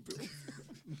getting built,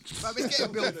 Fam, it's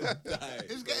getting built, fam. die.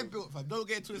 It's getting built, fam. Don't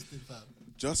get it twisted, fam.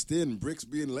 just in bricks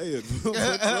being layered. Trump's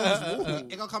wall.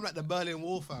 It gonna come like the Berlin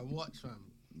Wall, fam. Watch, fam.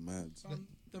 Mad.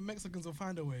 The Mexicans will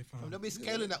find a way, fam. They'll be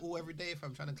scaling that wall every day,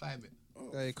 fam, trying to climb it.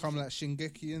 They come like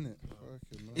Shingeki, innit?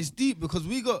 it's deep because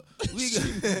we got.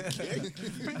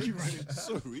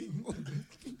 Sorry.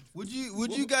 Would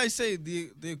you guys say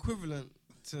the equivalent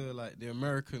to like the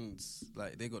Americans,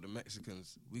 like they got the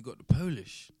Mexicans, we got the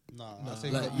Polish? Nah, I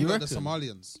say Like, we you got the reckon?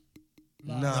 Somalians.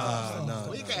 Nah.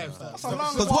 What you getting, fam? Because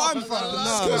what I'm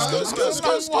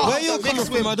where you're coming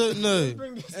from, I don't know.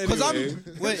 Because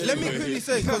wait, let me quickly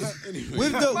say, because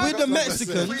with the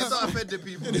Mexicans, Please don't offend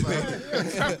people,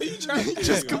 fam.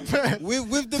 Just compare.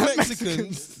 with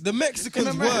the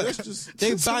Mexicans work.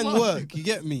 They bang work. You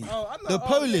get me? The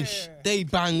Polish, they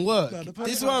bang work. No, the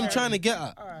This is Polish what I'm are trying to get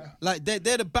at. Like they're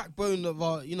the backbone of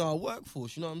our our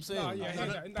workforce. You know what I'm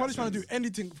saying? Probably trying to do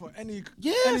anything for any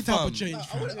Yeah, any type fam. of change. I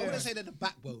fam. wouldn't say they're the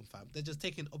backbone, fam. They're just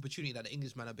taking opportunity that the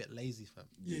Englishman are a bit lazy, fam.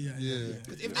 Yeah. If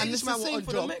the And it's the Englishman were same on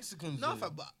for the job, Mexicans. no, though.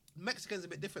 fam, but Mexicans are a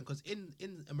bit different because in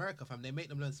America, fam, they make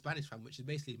them learn Spanish, fam, which is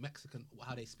basically Mexican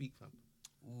how they speak, fam.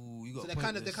 Ooh, you got So a they're point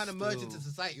kind of there merged still. into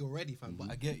society already, fam.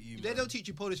 But I get you. they man. don't teach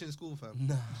you Polish in school, fam.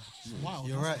 Nah, Wow,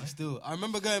 you're that's right. why. Still, I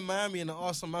remember going to Miami and I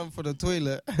asked a man for the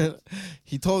toilet.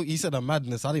 he said a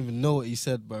madness. I didn't even know what he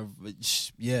said, bro. But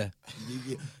yeah,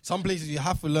 some places you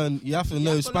have to learn. You have to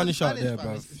know have to learn Spanish out there, Spanish, fam.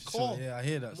 bro. It's core. Yeah, I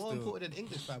hear that. More still. important than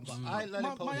English, fam. But I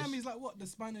learned Polish. Miami's like what? The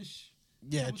Spanish.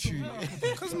 Yeah, true.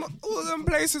 Because all them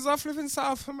places are flipping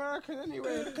South American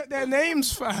anyway. Look at their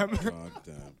names, fam. God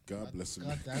damn. God bless him.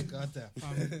 God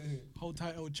damn. Hold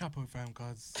tight, El Chapo, fam,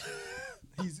 cause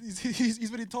he's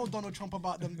really told Donald Trump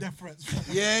about them death threats. Fam.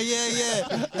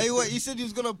 Yeah. Hey, what? He said he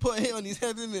was gonna put a hit on his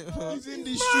head, innit? He's in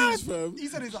these streets, fam. He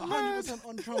said he's 100%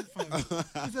 on Trump,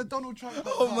 fam. He said Donald Trump.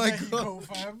 Oh my Mexico,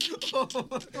 fam.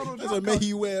 Donald That's a Trump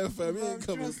Mehi wear, fam. He got- ain't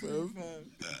coming, trust me,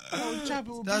 fam. El Chapo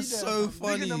will That's be there, so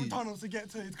fam, digging funny. them tunnels to get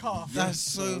to his car. fam. That's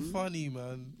so funny,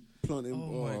 man. Planting.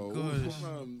 Oh my gosh.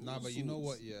 fam, Nah, all but you know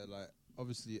sorts. what? Yeah, like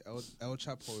obviously El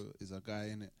Chapo is a guy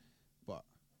in it, but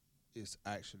it's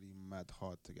actually mad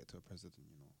hard to get to a president.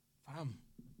 You know, Fam.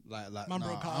 like Man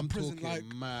broke out of I'm prison, talking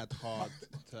like- mad hard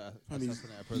to And he's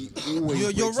assassinate a president. always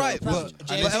You're breaks right, out of but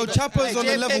prison. El Chapo's on a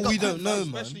JFK level got we don't know,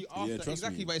 man. Especially after, trust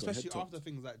exactly, me, but got especially head after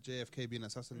things like JFK being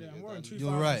assassinated. Yeah, we're in and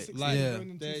You're right, 2016, like, yeah. we're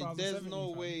in there's 2007, no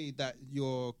fam. way that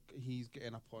he's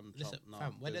getting up on Listen, Trump now.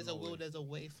 fam, where there's a no will, way. there's a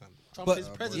way, fam. Trump But is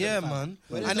president, yeah, fam. man.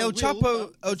 Where there's And a El will, Chapo, El there's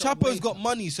a way, Chapo's got fam.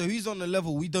 money, so he's on a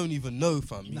level we don't even know,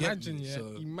 fam. You get Imagine, me? yeah.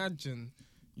 So- Imagine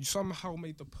you somehow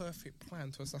made the perfect plan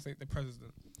to assassinate the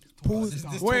president. This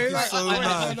talk Wait, is like, so wait,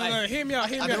 mad. no, hear me out,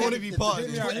 hear me out. don't wanna be part of Hear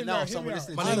me this. out, hear me Now out, hear someone me out.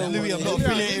 listening. My name's I don't Louis. I'm want not to hear.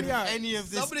 affiliated Hear me with out. any of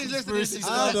this Somebody's listening to conspiracy this.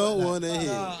 stuff. I don't want to hear.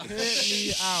 Hear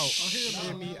me out.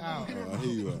 Hear me out. I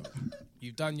hear you out.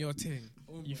 You've done your thing.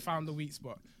 You found the weak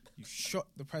spot. You shot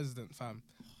the president, fam.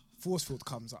 Forcefield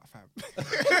comes up, fam.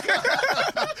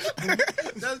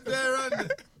 That's bare random.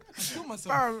 Kill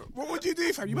myself. Fam, what would you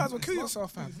do, fam? You might as well kill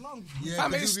yourself, fam. It's long. Yeah,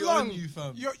 Fam, 'cause it's he'll be long. on you,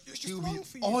 fam. It's just He'll long be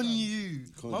for you, on fam. you.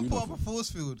 Can't Man do put up a nothing.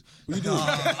 force field. What you doing?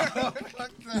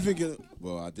 You thinking?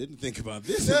 Well, I didn't think about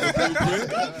this. God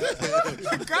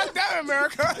damn,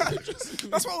 America.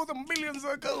 That's where all the millions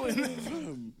are going.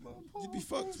 You'd be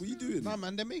fucked. What you doing? Nah,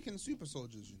 man, they're making super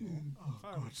soldiers. You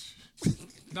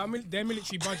know, Their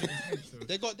military budget is heads, though.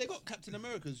 they got Captain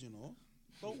Americas. You know,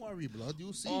 don't worry, blood.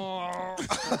 You'll see. Oh,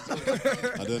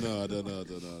 I don't know.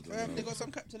 They got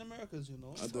some Captain Americas. You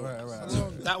know. I don't.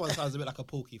 Right. That one sounds a bit like a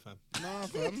porky, fam. Nah,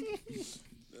 fam.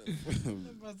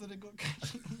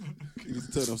 You need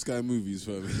to turn off Sky Movies,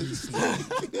 fam. He's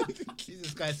in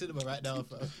Sky Cinema right now,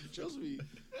 fam. Trust me.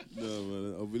 No,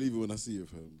 man. I'll believe it when I see it,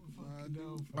 fam.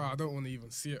 I don't want to even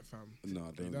see it, fam. No,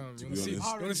 I don't. Damn, To you be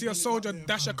want honest. to see a soldier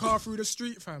dash a car through the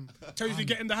street, fam? Tell you to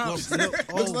get in the house.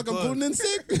 Looks like I'm calling in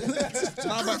sick.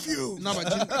 Nah, but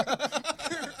do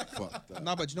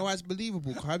Fuck you know why it's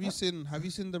believable? Have you seen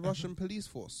the Russian police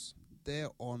force? They're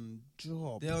on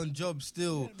job. They're on job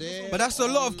still. They're But that's a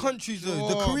lot of on countries though.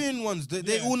 The job. Korean ones,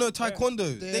 they all know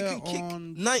taekwondo. They They're can kick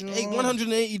on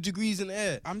 180 degrees in the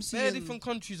air. I'm Bare seeing- different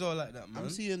countries are like that, man. I'm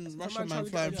seeing Russian Man man trying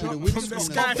flying to through the get from the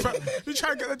windscreen. sky, fam. You try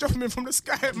to get the job from the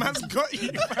sky, man's got you,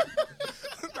 fam.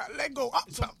 That leg go up,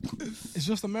 fam. It's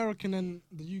just American and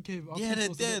the UK. Our Yeah, they're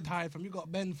people's a bit dead. tired, fam. You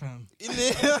got Ben, fam. In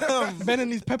there, Ben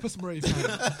and his pepper spray,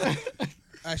 fam.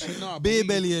 Actually, no. beer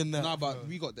belly and that. Nah, but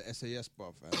we got the SAS,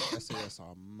 bruv. And SAS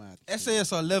are mad.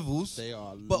 SAS are levels. They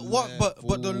are. But what? But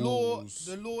the levels.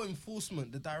 law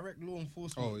enforcement, the direct law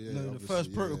enforcement. Oh, yeah, the obviously, first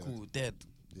yeah, protocol, dead.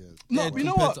 Yeah. No, Dead you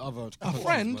know compared what? to other A countries,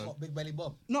 friend, man. Big Belly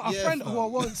Bob. no, a Yeah, friend fam. who I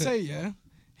won't say, yeah,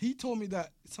 he told me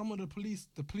that some of the police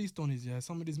donnies, yeah,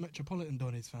 some of these metropolitan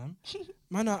donnies, fam,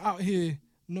 man are out here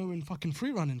knowing fucking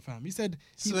free running, fam. He said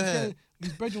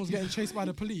his brethren was getting chased by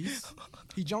the police.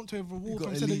 He jumped over a wall.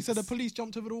 got Fam. He said the elites. police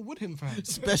jumped over the wall with him, fam.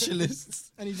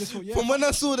 Specialists. And he just thought, yeah, From when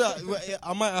I saw that, well, yeah,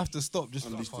 I might have to stop just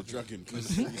for Unleash the fuck it. dragon.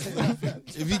 'Cause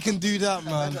If he can do that,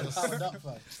 man,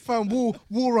 fam,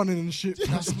 wall running and shit.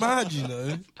 fam. that's mad, you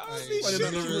know.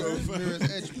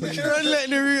 Mirror's Edge, please. You're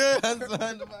letting the real hands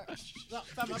behind the back. No,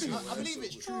 fam, I believe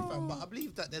it's true, fam, but I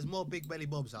believe that there's more Big Belly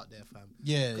Bobs out there, fam.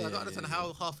 Yeah, 'Cause yeah, I don't understand yeah.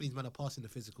 how half of these men are passing the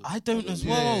physical. I don't as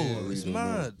Yeah, well. yeah, It's yeah.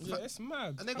 mad. Yeah, it's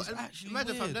mad. And they got, It's actually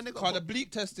imagine, fam, weird. then they got Cause the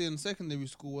bleak testing in secondary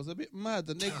school was a bit mad,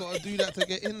 and they got to do that to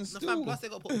get in no, still. fam, plus they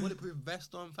got to put bulletproof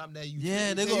vest on, fam.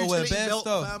 Yeah, they gotta wear bare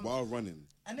stuff. while running.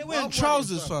 And they're Well, wearing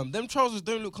trousers, fam. Them trousers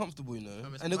don't look comfortable, you know.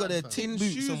 Fam, it's And they got their mad, fam. tin in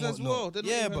boots shoes and as whatnot. well. They're not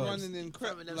Yeah, even but running in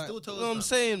crap. Fam, and them Like, steel toes, you know what I'm fam.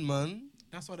 saying, man.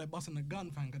 That's why they're busting the gun,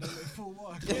 fam. Cause they're like full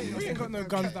war. We ain't got no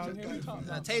guns down here.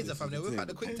 Taser, fam. They whip out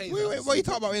the quick taser. Wait, what are you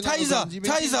talking about? Taser.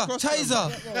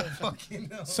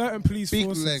 Certain police Big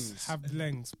forces lens. have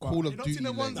lengths. But Call You of don't see Duty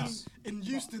the ones lens. in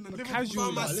Houston and Liverpool.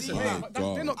 casual. Fam, listen,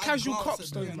 They're not casual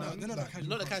cops though, Yeah, no, man. they're not that casual.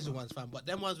 Not the casual ones, fam, but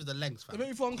them ones with the lengths, They fam. make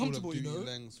me feel Call of uncomfortable, you Duty know.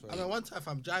 lens, I mean, one time,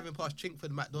 fam, driving past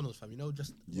Chinkford McDonald's, fam. You know,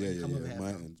 just Yeah, come over here,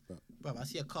 my fam. end. But Bro, I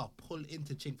see a car pull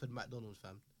into Chinkford McDonald's,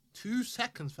 fam. 2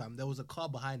 seconds, fam. There was a car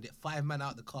behind it. 5 men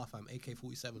out the car, fam.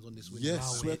 AK-47s on this window.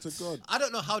 yes, swear to God. I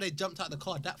don't know how they jumped out the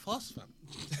car that fast, fam.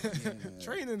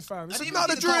 Training, fam. I It's didn't not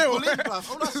the even see car drill. pull in, bruv.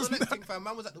 All I saw next thing, fam,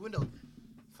 man was at the window.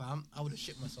 Fam, I would have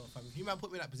shit myself, fam. If you man put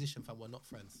me in that position, fam, we're not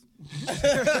friends.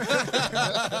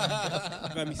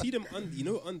 Fam, you see them you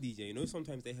know undies, yeah? You know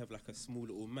sometimes they have like a small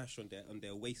little mash on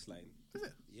their waistline. Is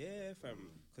it? Yeah, fam.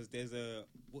 Because there's a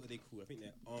what are they called? I think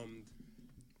they're armed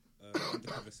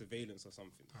undercover surveillance or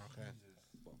something. Okay.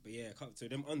 But yeah, so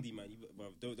them undie man,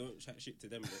 don't chat shit to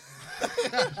them.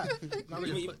 Man,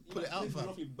 really pull it out, fam.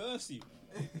 Burst you.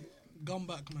 Gun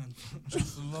back, man.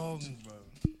 It's long, bro.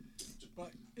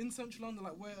 But in central London,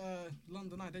 like where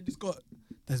London Eye, they just got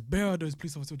there's bare of those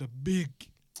police officers with the big.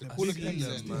 Call of Seen Duty them,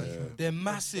 lens. man. Yeah. They're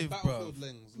massive, bro. Battlefield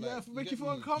lens. Yeah, like, for make get you feel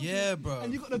me? uncomfortable. Yeah, bro.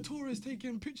 And you got the tourists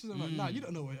taking pictures of like, nah, you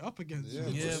don't know what you're up against. Yeah.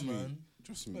 Yeah, Trust me. man.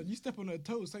 Trust me. But you step on their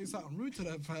toes, say something rude to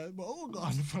them, fam. But oh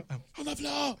god, fam. On the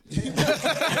floor.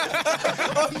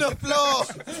 On the floor.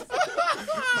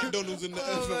 McDonald's in the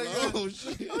Oh my entrance. God. Oh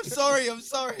shit. I'm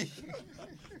sorry.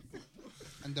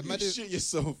 And the You maddest, shit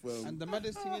yourself, fam. and the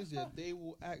maddest thing is, yeah, they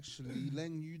will actually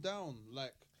laying you down.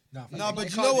 Like, Nah, fam, No, they but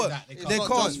you can't know do what? that. They can't. can't. It's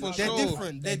not just for They're show.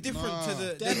 different. They're different to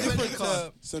the. They're different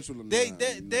to. Central London.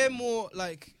 They're more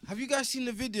like. Have you guys seen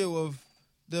the video of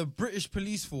the British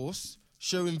police force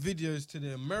showing videos to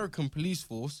the American police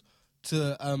force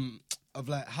to of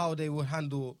like how they would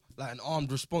handle like an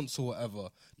armed response or whatever?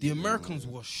 The Americans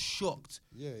were shocked.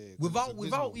 yeah.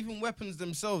 Without even weapons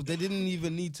themselves, they didn't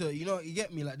even need to. You know, you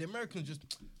get me? Like the Americans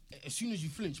just, as soon as you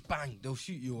flinch, bang, they'll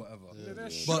shoot you or whatever.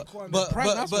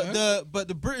 But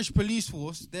the British police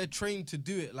force, they're trained to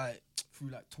do it like through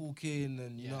like talking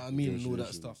and you know what I mean and all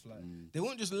that stuff. Like they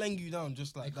won't just laying you down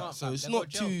just like They that. can't, So fam. it's They've not got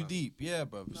jail, too fam. deep, yeah,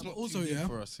 bro. It's not also, too deep yeah.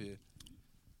 for us here.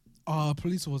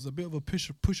 Police was a bit of a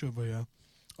pushover, yeah.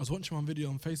 I was watching one video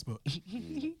on Facebook.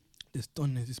 This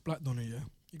black Donny, yeah.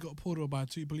 He got pulled over by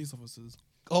 2 police officers.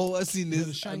 Oh, I seen He had a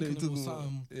this. shank in him or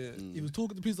something. Yeah. He was talking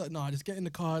to the police like, nah, just get in the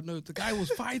car. No, the guy was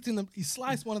fighting them. He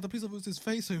sliced one of the police officers'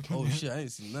 face open. Oh yeah. shit, I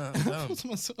ain't seen that. I Damn. thought to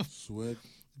myself, Swear.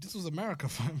 this was America,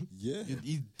 fam. Yeah.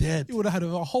 He's dead. He would have had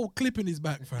a whole clip in his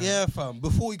back, fam. Yeah, fam.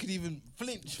 Before he could even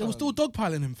flinch. They were still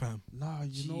dogpiling him, fam. Nah,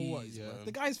 you know what? Jeez, Yeah. man.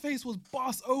 The guy's face was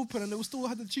bust open and they were still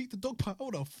had the cheek to dogpile. I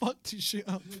would have fucked his shit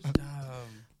up, fam.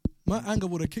 Damn. My anger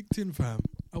would have kicked in, fam.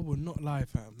 I would not lie,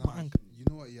 fam. Nah, My anger. you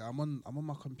know what? Yeah, I'm on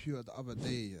my computer the other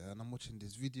day, yeah, and I'm watching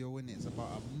this video in it. It's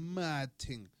about a mad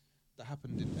thing that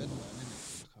happened in Edinburgh,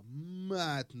 innit? Like a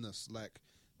madness. Like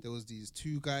there was these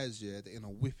 2 guys, yeah, they're in a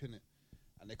whip in it,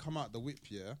 and they come out the whip,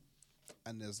 yeah,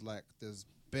 and there's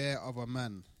bare other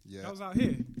man, yeah. That was out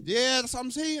here. Yeah, that's what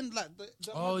I'm saying. Like,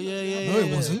 Oh yeah. No,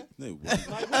 it wasn't. No, it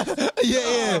wasn't.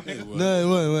 Yeah. No, it No,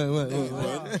 wait.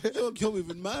 wasn't. You're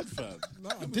moving mad, fam.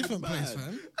 Nah, different place,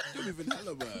 fam. You're moving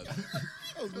hella mad.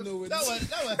 I was nowhere. That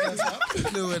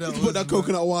one. No way that Put that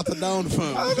coconut water down,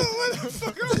 fam. I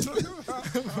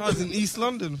was in East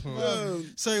London, fam.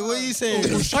 Sorry, what are you saying?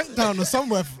 Or Shank down or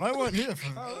somewhere, fam. I weren't here,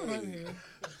 fam.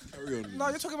 Carry on. No,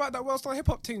 you're talking about that World Star Hip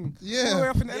Hop thing. Yeah. All the way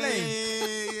up in LA.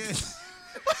 Yeah.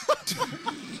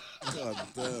 God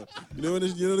damn. You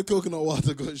know the coconut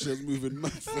water got shit moving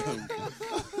mad, fam.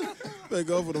 Thank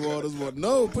God for the water's water.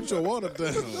 No, put your water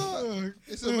down.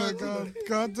 It's a mad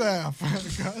God damn, fam.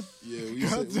 God. Yeah, we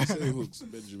say hooks,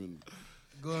 Benjamin.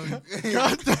 Go on. I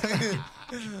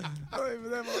don't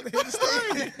even know about the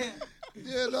story.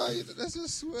 Yeah, no, let's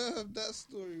just swerve that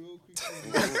story real quick.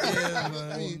 Yeah,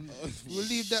 man. I mean, we'll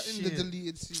leave that in the Shit.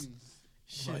 deleted scenes.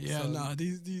 But yeah, nah,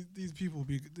 these people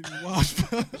be wild,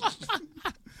 fam.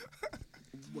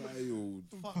 Wild.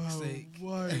 Fuck's sake.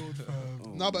 Wild, fam. Oh,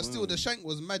 No, but still, man. the shank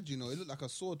was mad, you know. It looked like a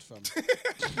sword, fam.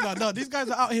 No, these guys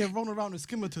are out here rolling around with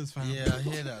skimators, fam. Yeah, I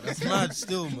hear that. That's mad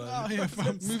still, man. Out here,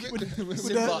 fam.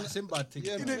 Sinbad thing.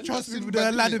 Yeah, You man. didn't trust me with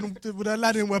Sinbad, the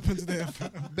Aladdin weapons there,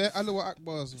 fam. Bare Alawa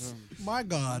Akbars, fam. My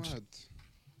God. Mad.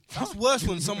 That's worse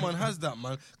when someone has that,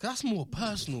 man. 'Cause that's more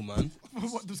personal, man.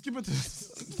 What, the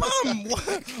skimators? Fam,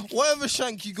 whatever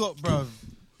shank you got, bruv.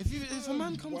 If a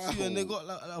man comes to you and they got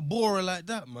like a borer like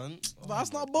that, man.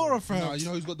 That's not Bora, fam. Nah, you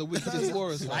know who's got the wickedest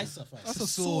borers, fam? Slicer, fam. That's a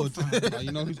sword, fam. Nah,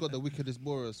 you know who's got the wickedest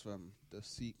borers, fam? The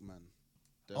Sikh man.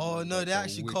 Oh, no, they're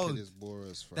actually cold.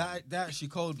 Borers, They're actually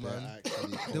cold, man.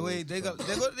 Actually The way cold,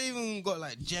 they fam. even got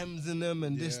like gems in them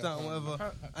and this, Yeah, that, and fam.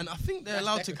 whatever. And I think they're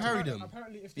allowed to carry them.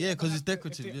 Apparently, if Yeah, 'cause it's if they-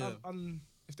 decorative, If they, yeah.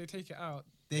 if they take it out,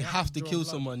 They have to draw kill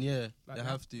blood. someone, yeah. Like, They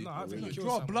have to. No, I don't think you kill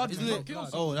Draw someone. blood, Isn't man. it? Kill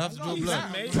Oh, they have to draw He's blood.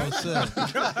 that, mate. Oh, sir.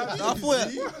 I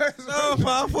thought, no, fam,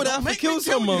 I thought they have to kill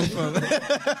someone, fam.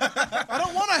 I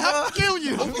don't want to have to kill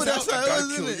you. I thought that's how it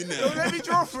was, Kill isn't you it? now. Let me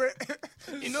draw for it.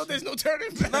 You know, there's no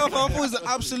turning back. No, fam, I thought it was an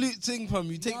absolute thing, fam.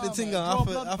 You take the Nah, thing man, out,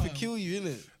 draw I have to blood, kill you,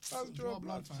 innit? Draw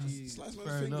blood, fam. Slice my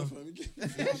Fair finger, enough. fam.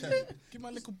 Give my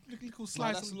little Nah,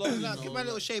 slice. that's of- long. Nah, give my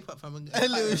little shape up, fam. A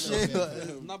little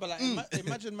shit. No, but like,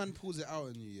 imagine man pulls it out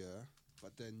on you, yeah.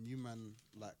 But then you man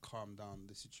like calm down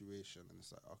the situation, and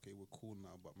it's like, okay, we're cool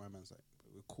now. But my man's like,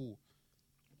 we're cool.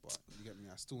 But you get me?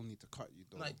 I still need to cut you,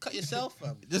 though. Like, cut yourself,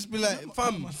 fam. Just be like,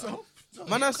 fam,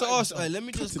 man has to ask, hey, let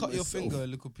me just Cutting cut your myself. finger a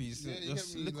little piece. Yeah, you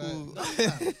Just get me, little.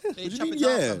 What do you mean,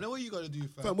 yeah? Now what you gotta do,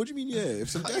 fam? Fam, what do you mean, yeah? If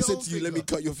some Cut guy your said own to you, let me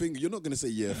finger. cut your finger, you're not going to say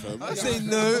yeah, fam. I say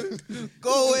no.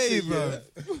 Go away, bro.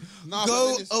 Nah, Go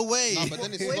but then it's- away. Nah, but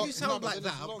then it's Well, if long- you sound nah, but like then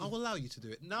that, it's I'll long. allow you to do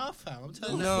it. Nah, fam, I'm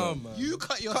telling you. No, man. You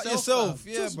cut yourself. Cut yourself,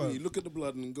 fam. yeah, Trust bro. me, look at the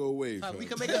blood and go away, Fam, fam. we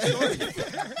can make a story.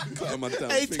 Cut my damn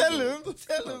Hey, finger.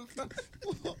 tell him.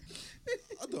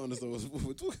 I don't understand what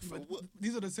we're talking about. What?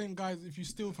 These are the same guys if you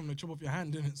steal from the chop off your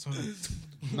hand, innit? So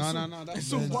No, that's It's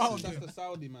so wild, That's yeah. the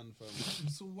Saudi man, fam.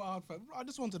 it's so wild, fam. I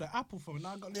just wanted an apple phone.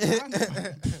 Now I got little hands,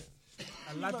 fam.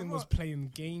 Aladdin was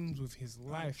playing games with his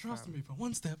life. Trust fam. me, fam.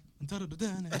 One step and da-da-da-da.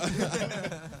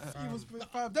 He was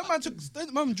fam. That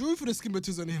man drew for the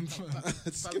skimmeters on him, fam.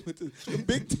 Skip it to the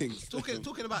big things.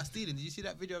 Talking about stealing, did you see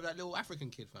that video of that little African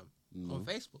kid, fam? On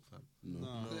Facebook, fam.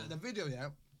 The video, yeah.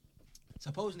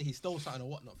 Supposedly he stole something or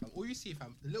whatnot, fam. All you see,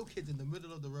 fam, the little kid's in the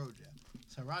middle of the road, yeah,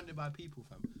 surrounded by people,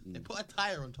 fam. They put a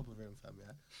tire on top of him, fam,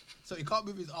 yeah. So he can't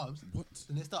move his arms. What?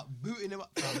 And they start booting him up,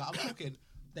 fam. Like, I'm talking,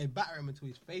 they batter him until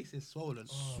his face is swollen.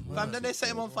 Fam, then they set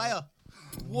him on fire.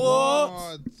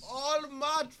 What? All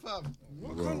mad, fam.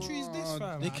 What country is this,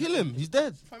 fam? They kill him. He's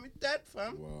dead. Fam, he's dead,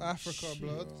 fam. Wow. Africa,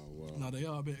 blood. Wow. No, they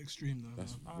are a bit extreme though.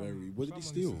 That's man. very. What did he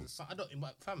steal? Fam, I don't,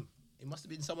 fam, it must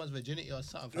have been someone's virginity or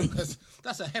something, because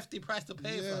that's a hefty price to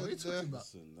pay, Yeah, fam. What are you talking about?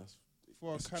 Listen, that's For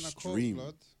a That's kind of extreme. cold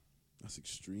blood. That's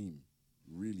extreme.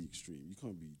 Really extreme. You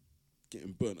can't be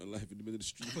getting burnt alive in the middle of the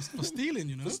street For stealing,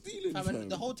 you know. for stealing, Fam, fam.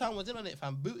 and the whole town was in on it,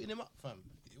 fam, booting him up, fam.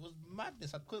 It was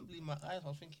madness. I couldn't believe my eyes. I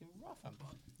was thinking, raw, fam.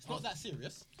 It's not that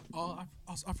serious.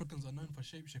 Us Africans are known for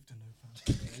shapeshifting, though,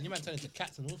 fam. And you man turn into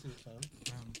cats and all sorts, fam.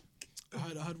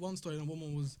 I heard one story. And a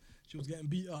woman was getting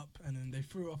beat up, and then they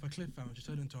threw her off a cliff, fam. And she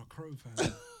turned into a crow,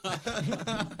 fam.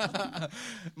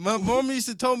 My mom used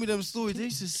to tell me them stories. They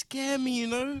used to scare me, you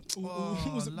know.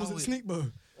 was it love Sneak Bo?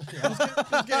 He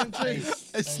was getting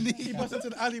chased. A He sneak. busted into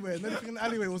the alleyway, and everything in the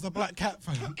alleyway was a black cat,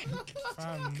 fam.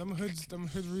 Fam, them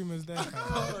hood rumors there,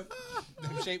 fam.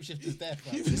 Them shapeshifters there,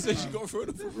 fam. Even said she got thrown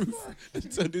off a roof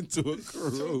and turned into a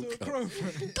crow. A crow,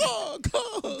 fam. God,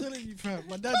 I'm God. telling you, fam.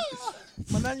 My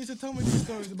dad used to tell me these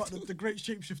stories about the great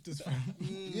shapeshifters, fam.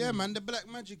 Yeah, man, the black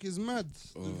magic is mad.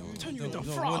 Turn you into a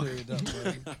Don't frog. worry that,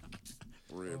 man.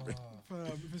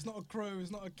 Fam, if it's not a crow,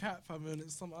 it's not a cat, fam, and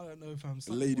it's some, I don't know, fam. A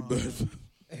something ladybird. wild.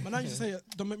 My nan used to say,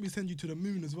 don't make me send you to the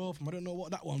moon as well, fam. I don't know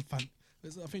what that one, fam. I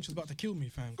think she's about to kill me,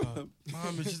 fam. Man,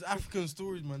 it's just African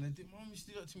stories, man. Mom used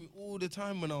to do that to me all the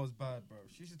time when I was bad, bro.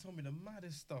 She used to tell me the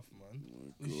maddest stuff, man.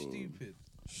 It was stupid.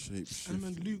 Shape And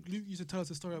then Luke used to tell us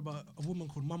a story about a woman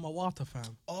called Mama Wata, fam.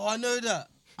 Oh, I know that.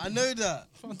 I Fam,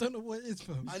 I don't know what it is,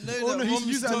 fam. know Oh, that. no, he Mom used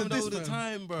used to to use tell it me as a diss, that all the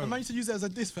fam. time, bro. My man used to use it as a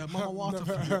diss, fam. Mama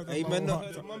Wata, fam. Hey, man, not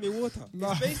heard of Mummy Water.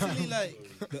 It's basically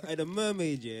like, The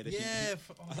mermaid, yeah. that she- yeah.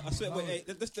 I swear, but hey,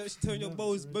 that's turn your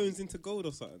bones into gold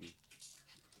or something.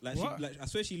 Like, What? she, like I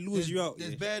swear, she lures you out.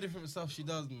 There's Yeah, bare different stuff she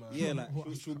does, man. yeah, like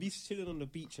she'll be chilling on the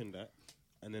beach and that,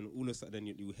 and then all of a sudden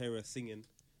you hear her singing,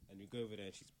 and you go over there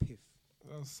and she's piff,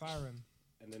 That was siren.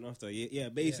 and then after, yeah,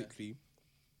 basically,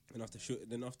 and after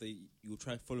you'll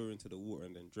try to follow her into the water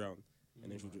and then drown.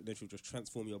 And then she'll just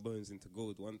transform your bones into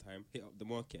gold one time, hit up the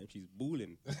market, and she's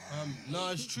balling. No,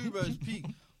 it's true, bro. It's peak.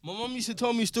 My mum used to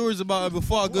tell me stories about her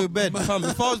before I go to bed. Fam,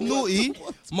 if I was naughty,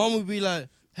 mum would be like,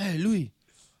 "Hey, Louis,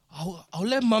 I'll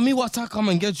let Mummy Wata come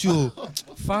and get you."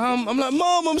 Fam, I'm like,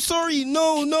 "Mom, I'm sorry.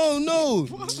 No.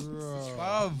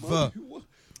 Bruv.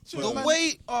 The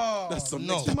way, That's some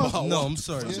no, next level. no, I'm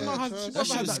sorry. She might have, That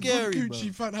shit was scary,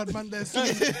 Gucci, fam, had man there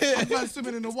singing. Had man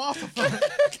swimming in the water, fam.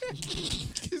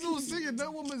 He's all singing joking.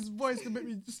 That woman's voice can make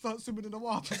me just start swimming in the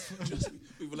water. Just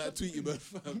people like Tweety Bird,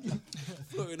 fam.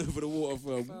 Floating over the water,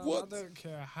 fam. Fam, What? I don't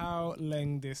care how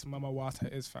long this Mama Water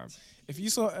is, fam. If you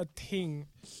saw a ting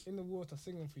in the water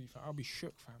singing for you, fam, I'll be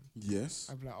shook, fam. Yes.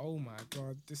 I'd be like, oh my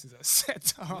god, this is a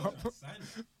setup.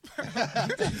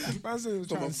 Man said he was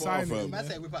trying to sign fam. it. Man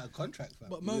said whip out a contract, fam.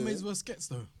 But mermaids were skets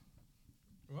though.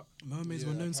 What? Mermaids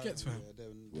were known skets, fam.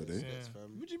 Were they?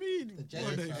 What do you mean? The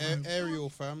Were they, Jezebel. fam? Ariel,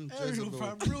 fam. Ariel, Jezebel.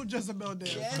 fam. Real Jezebel there.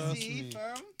 Jesse,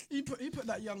 fam. He put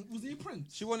that young. Was he a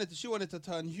prince? She wanted to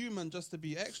turn human just to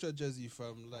be extra Jezzy,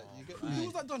 fam. Like you get Who me?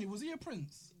 was that, Donny? Was he a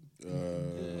prince?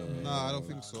 Nah, I don't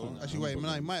think so. Actually, wait, man,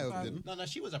 I might have been. No,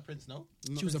 she was a prince, no?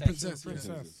 She was a Princess.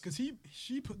 princess. Because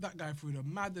she put that guy through the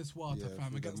maddest water, Yeah, fam,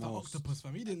 through against the the most. octopus,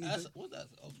 fam. He didn't need That's, to, what's that?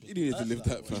 You didn't need to live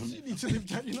that, fam. he need to live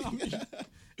that, you know what I mean?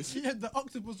 He had the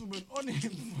octopus woman on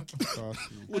him. fam.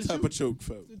 What type of choke,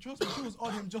 fam? Trust me, she was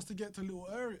on him just to get to little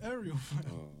Ariel, fam.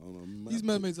 Oh, These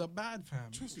mermaids are bad,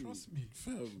 fam. Trust me.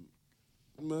 Fam.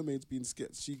 Mermaid's being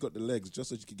scared. She got the legs just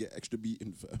so she could get extra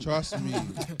beating, fam. Trust me.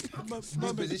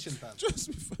 New position, fam. Trust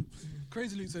me, fam.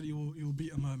 Crazy Luke said he will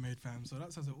beat a mermaid, fam. So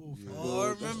that says it all, fam. Oh, I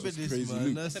That's remember just this, crazy man.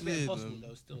 Luke. That's It's a bit weird, impossible, man.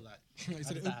 though, still, like. He How said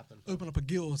did it that happen? open up a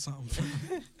gill or something,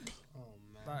 fam. Oh,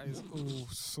 man. That is all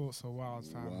sorts of wild,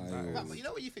 fam. Wild. But you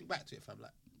know when you think back to it, fam,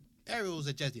 like, Ariel was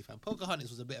a Jezzy, fam.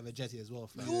 Pocahontas was a bit of a Jezzy as well,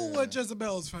 fam. All were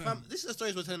Jezebels, fam. Fam, this is the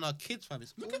stories we're telling our kids, fam.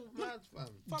 It's all mad,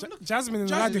 fam. Jasmine and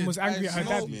Jasmine, Aladdin was angry at her dad.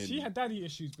 Jasmine. She had daddy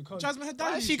issues because Jasmine had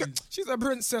Why daddy she issues. she's a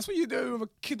princess. What you doing with a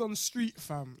kid on the street,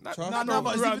 fam? That, Trust that me. No,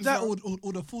 but it's either runs, that fam.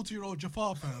 or the 40-year-old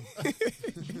Jafar, fam.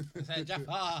 Say,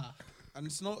 Jafar.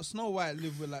 And Snow White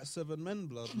lived with like 7 men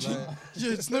blood. Like,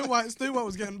 Yeah, Snow White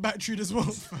was getting battered as well,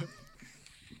 fam.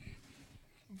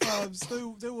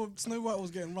 Snow White was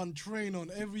getting run train on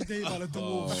every day by the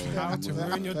dwarves. How to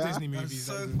ruin your Disney movies.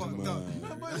 so that's fucked up.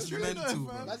 But That's it's true, though, mental, fam.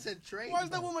 man. Man said train. Why is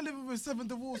that woman living with 7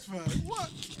 dwarfs, fam?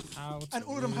 What? How to And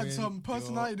all of them had ruin some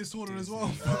personality your disorder as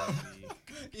well.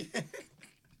 Disney.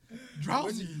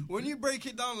 Drowsy. When you break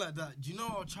it down like that, do you know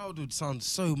our childhood sounds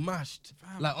so mashed?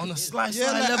 Fam, Like on a slice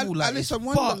yeah, like level, like Alice it's in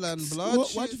Wonderland, fucked. blood.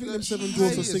 Why do you think them Shit, 7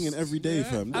 dwarfs are highest. singing every day,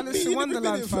 fam? Alice They're in beating every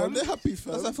Wonderland, minute, fam. They're happy,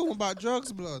 fam. That's a film about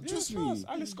drugs, blood. Trust Trust, me.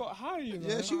 Alice got high, you know.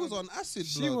 Yeah, she was on acid,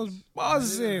 She blood. was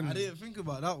buzzing. I didn't think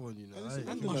about that one, you know. And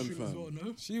Wonderland, mushroom as fam. well,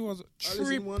 no? She was Alice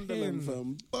in Wonderland, tripping.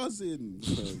 fam. Buzzing,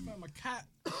 fam. Fam, a cat.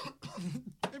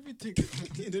 Everything.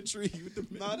 In the tree with the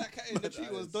No, that cat in the tree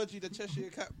was dodgy, the Cheshire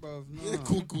cat, bruv. No. Yeah,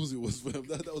 cool it was, fam.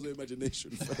 That was the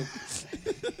imagination, fam.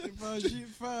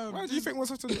 Fam, Why do you think we're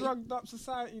such a drugged up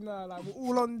society now? Like we're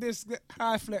all on this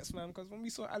high flex, man. Because when we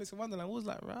saw Alice in Wonderland, we was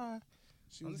like, right.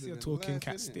 She Honestly, living a talking life,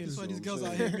 cat innit? still. That's why these girls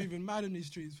out here moving mad in these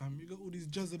streets, fam. You got all these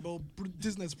Jezebel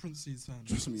Disney princes, fam.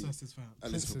 Trust me. Princesses, fam.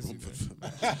 Alice for Princess,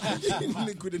 Romford, fam.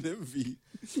 Liquid and envy.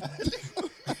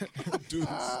 Doing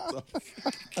stuff.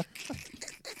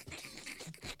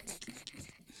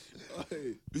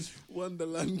 Oi,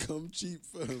 Wonderland come cheap,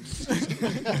 fam.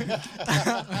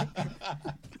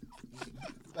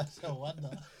 That's a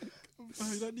wonder.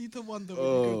 Fam, you don't need to wonder when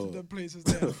you go to them places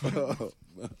there. fam.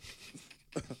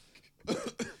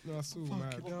 That's all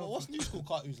mad. But what's new school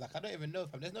cartoons like? I don't even know,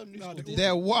 fam. There's no new school Disney.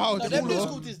 They're wild. No, them new blood.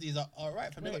 school Disneys are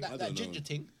alright, fam. They got I that don't ginger know.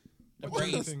 thing. The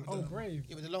Brave brave. thing. Oh, brave.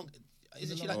 It was a long.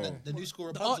 Isn't she The like long- the new school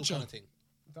The Rapunzel Archer. kind of thing?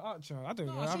 The Archer. I don't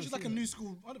know. No, I I haven't she's like a seen new it.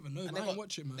 school. I don't even know. And I they ain't got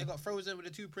watch it, man. They got Frozen with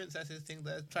the 2 princesses thing.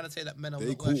 They're trying to say that men are They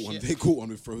not caught worth one. shit. They caught one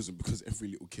with Frozen because every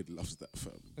little kid loves that,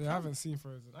 fam. Yeah, I haven't seen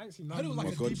Frozen. I ain't seen I none. don't of like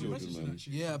them. a God, deeper children, message man. than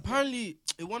actually. Yeah, apparently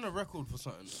it won a record for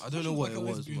something. I don't know what like it a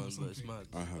was, lesbian or man, but it's something. mad.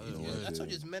 I have no Yeah, idea. I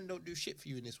told you, men don't do shit for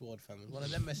you in this world, fam. One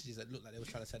of them messages that looked like they was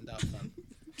trying to send out, fam.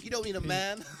 You don't need a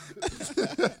man.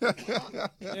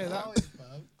 Yeah, that.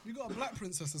 You got a black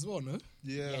princess as well, no?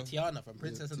 Yeah, Tiana from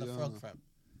Princess and the Frog, Tiana. fam.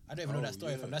 I don't even know that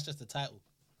story, yeah. fam. That's just the title.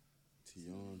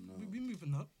 Tiana. We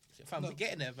moving up. Fam, No. we're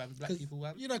getting there, fam. Black 'Cause, people,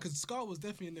 fam. You know, because Scar was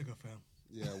definitely a nigga, fam.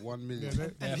 Yeah, 1 million. Yeah,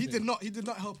 And he did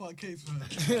not help our case, fam.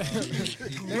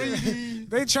 they, Greedy,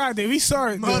 they tried it. We saw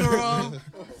it. though. murderer,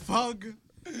 thug,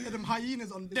 and them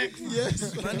hyenas on deck.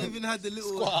 Yes. Man even had the little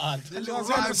Squad. the little Trust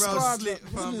me, the eyebrow squad, slit,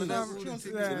 fam. And Fam, all the trust-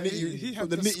 things. yeah, The nitty- he had from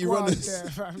the the nitty squad runners. there,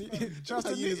 fam. Just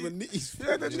the Hyenas nitty- were nitties.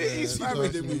 Yeah, the nitties,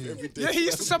 fam. They move every day. Yeah, he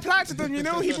used to supply to them. You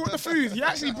know, he brought the food. He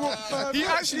actually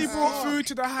brought food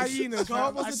to the hyenas.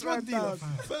 Scar Fam. I was a swear drug dealer, down.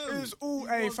 fam. It was all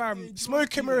He a was a fam. drug Smoke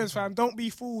and dealer, mirrors, fam. fam. Don't be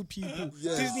fooled, people.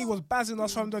 Yes. Disney was bazzing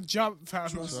us from the jump, fam.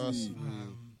 Trust me.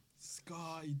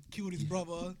 Scar, he killed his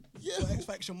brother. Yeah. For X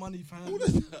Faction money, fam. For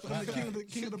the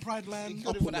king of the Pride He land.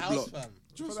 killed it for on the the house, block. fam.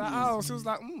 For that house, it was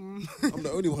like, I'm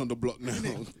the only one on the block now.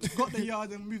 Got the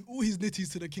yard and moved all his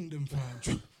nitties to the kingdom,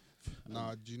 fam.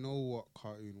 Nah, do you know what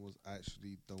cartoon was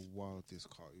actually the wildest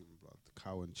cartoon, blood? The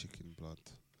Cow and Chicken, blood.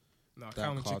 No, That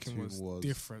Cow and Chicken cartoon was was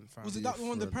different, fam. Was it that the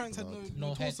one the parents had Different no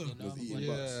No head, torso? you know. Was eating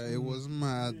but- butts. Yeah, it was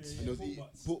mad. And there was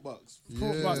pork butts.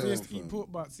 Pork Yeah, butts, they used to fam. eat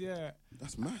pork butts, yeah.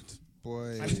 That's mad.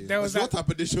 Boy. And there was That's your that. type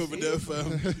of dish over there, fam.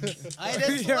 I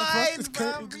didn't Yeah, slide, bro, it's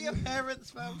fam. crazy. Be your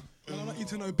parents, fam. I'm not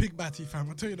eating no pig batty, fam.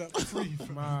 I'll tell you that for free.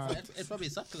 fam. Man. It's probably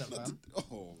succulent, fam.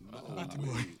 Oh no. Batty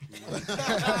boy.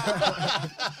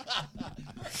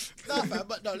 No, fam,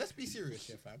 but no, let's be serious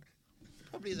here, fam.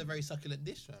 Probably is a very succulent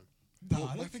dish, fam.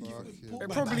 Nah, I don't think Fuck you. yeah. pork It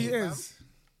batty, probably fam. is.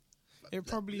 It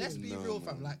probably Let's is. be No, real,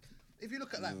 man. fam. Like, if you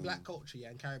look at like black culture, yeah,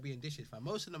 and Caribbean dishes, fam,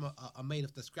 most of them are made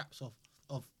of the scraps of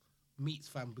meats,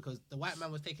 fam. Because the white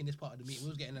man was taking this part of the meat, and we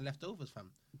was getting the leftovers, fam.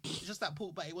 It's just that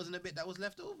pork batty wasn't a bit that was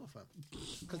left over, fam.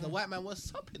 Because the white man was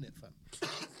supping it, fam.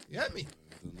 You hear me?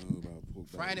 I don't know about pork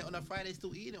Frying belly. it on a Friday,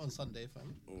 still eating it on Sunday,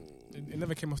 fam. It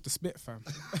never came off the spit, fam.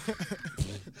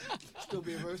 Still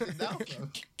being roasted now,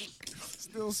 fam.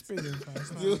 Still spinning, fam.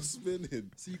 Still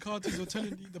spinning. See, cartoons were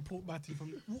telling you the pork batty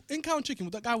from in Cow and Chicken.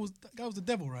 That guy was the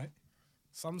devil, right?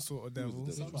 Some sort of devil.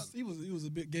 the devil. He was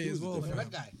a bit gay He as was the well. The fam.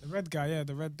 red guy. The red guy, yeah,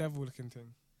 the red devil looking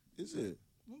thing. Is it?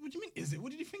 What do you mean? Is it?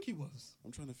 What did you think he was?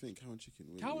 I'm trying to think. Cow and chicken.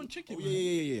 Wait, Cow wait. and Chicken, Oh man. yeah.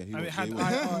 He And was, it had, he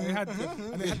was. it had,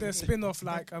 and it had their spin-off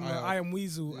like I Am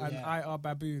Weasel and Yeah. I Are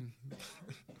Baboon.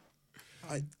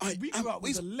 We grew up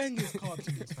with the longest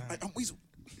cartoons, fam. I'm Weasel.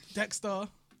 Dexter.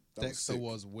 That was Dexter sick.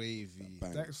 was wavy.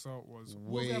 Bang. Dexter was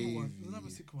What was the other one? Wavy. There's another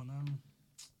sick one.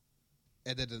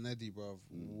 Ed and Eddie, bruv.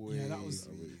 Yeah, that was.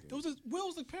 Wavy. There was where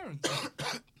was the parents?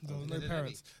 there was no Ed and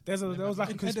parents. There was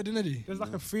like a Ed and Eddie. there's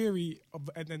like a theory of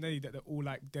Ed and Eddie that they're all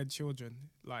like dead children,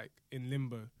 like in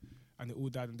limbo, and they all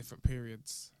died in different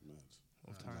periods Mad.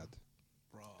 of time.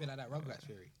 Bit like that Rugrats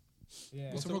theory.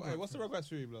 Yeah, What's the Rugrats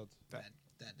theory, blood? That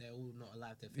they're all not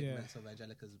alive. They're Yeah. figments of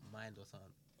Angelica's mind or something.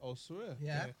 Oh, swear.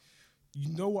 Yeah.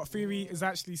 You know what theory is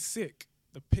actually sick?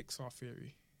 The Pixar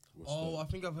theory. What's Oh, that? I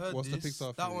think I've heard What's the this.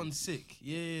 Pixar That theory? one's sick.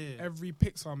 Yeah. Every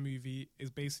Pixar movie is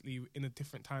basically in a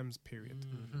different times period,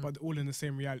 but all in the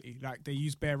same reality. Like they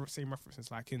use same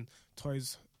references, like in Toy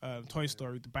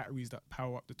Story, the batteries that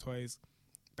power up the toys.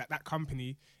 That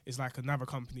company is like another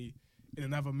company in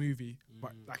another movie,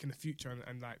 but like in the future,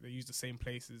 and like they use the same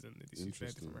places and they just use their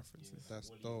Interesting. different references. That's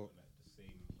dope.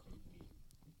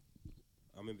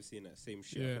 I remember seeing that same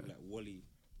shit. Yeah. I think, like Wally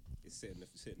is set in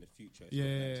the future. It's Yeah,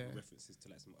 got, like, yeah, some yeah. references to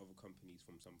like some other companies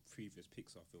from some previous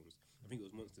Pixar films. I think it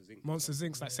was Monsters Inc. Monsters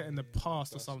Inc.'s like set in the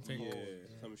past or something. Yeah,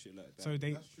 some shit like that. So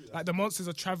they like the monsters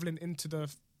are traveling into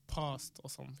the past or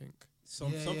something.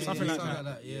 something like that.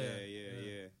 that.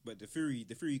 Yeah. But the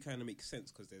theory kind of makes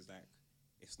sense because there's like,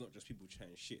 it's not just people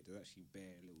chatting shit. There's actually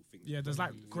bare little things. Yeah, there's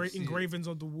like You can great see it. engravings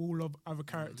on the wall of other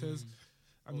characters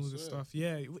and all this swear. stuff.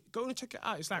 Yeah, go and check it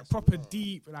out. It's like proper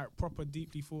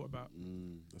deeply thought about.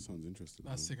 That sounds interesting.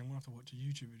 That's man. sick. I'm gonna have to watch a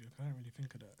YouTube video. 'Cause I didn't really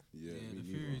think of that. Yeah, Yeah, me the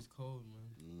neither. theory's cold,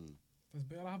 man. I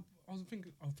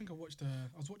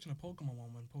was watching a Pokemon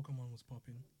one when Pokemon was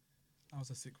popping. That was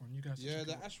a sick one. You guys should Yeah, check it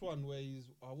the out. Ash one where he's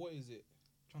what is it?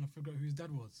 Trying to figure out who his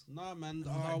dad was. Nah, man. It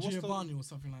was like What's Giovanni or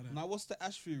something like that. Now, what's the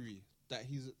Ash theory that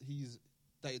he's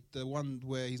that the one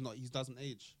where he doesn't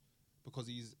age because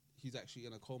he's actually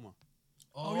in a coma.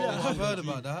 Oh, yeah, I I've heard heard that.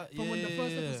 about that. From Yeah, when the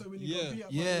first yeah, episode when he Yeah. got beat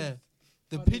up yeah.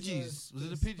 The by those, Pidgeys. Was it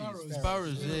the the Pidgeys? sparrows.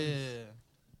 Sparrows, Yeah. yeah.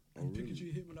 and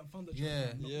Pikachu hit with that thunder. Yeah.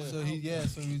 Knocked Yeah. him So out.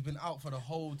 so he's been out for the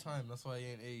whole time. That's why he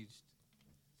ain't aged.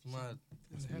 It's mad.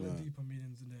 There's hella mad. deeper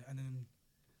meanings in there, and then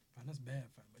man, that's bad,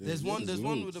 fam. But There's one with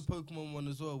loads. the Pokemon one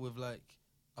as well with like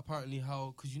apparently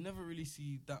how because you never really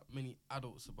see that many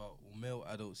adults about or male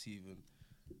adults even,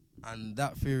 and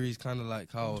that theory is kind of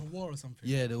like how to war or something.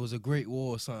 yeah there was a great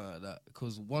war or something like that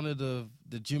because one of the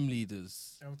gym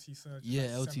leaders. LT Surge.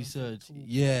 Yeah, like LT 7 Surge. foot tall.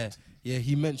 Yeah,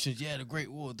 he mentioned the Great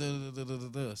War.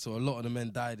 So a lot of the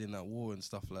men died in that war and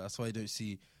stuff like that. That's why you don't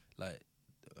see like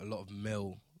a lot of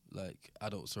male like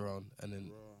adults around, and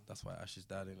then that's why Ash is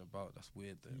dad ain't about. That's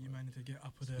weird. Though, You man. managed to get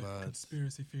up with the mad.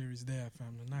 conspiracy theories there,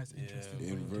 fam. A nice, Yeah, interesting. man.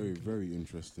 Yeah, point. very, very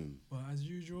interesting. But as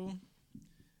usual,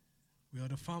 we are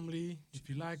the family. If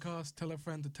you like us, tell a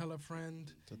friend to tell a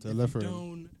friend. If you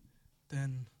don't,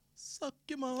 then suck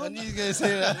your I mom. knew you were gonna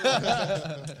say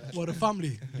that. Well, the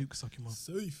family. Luke, suck your mom.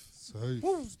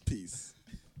 Peace.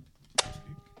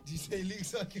 Did you say Luke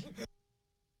sucking?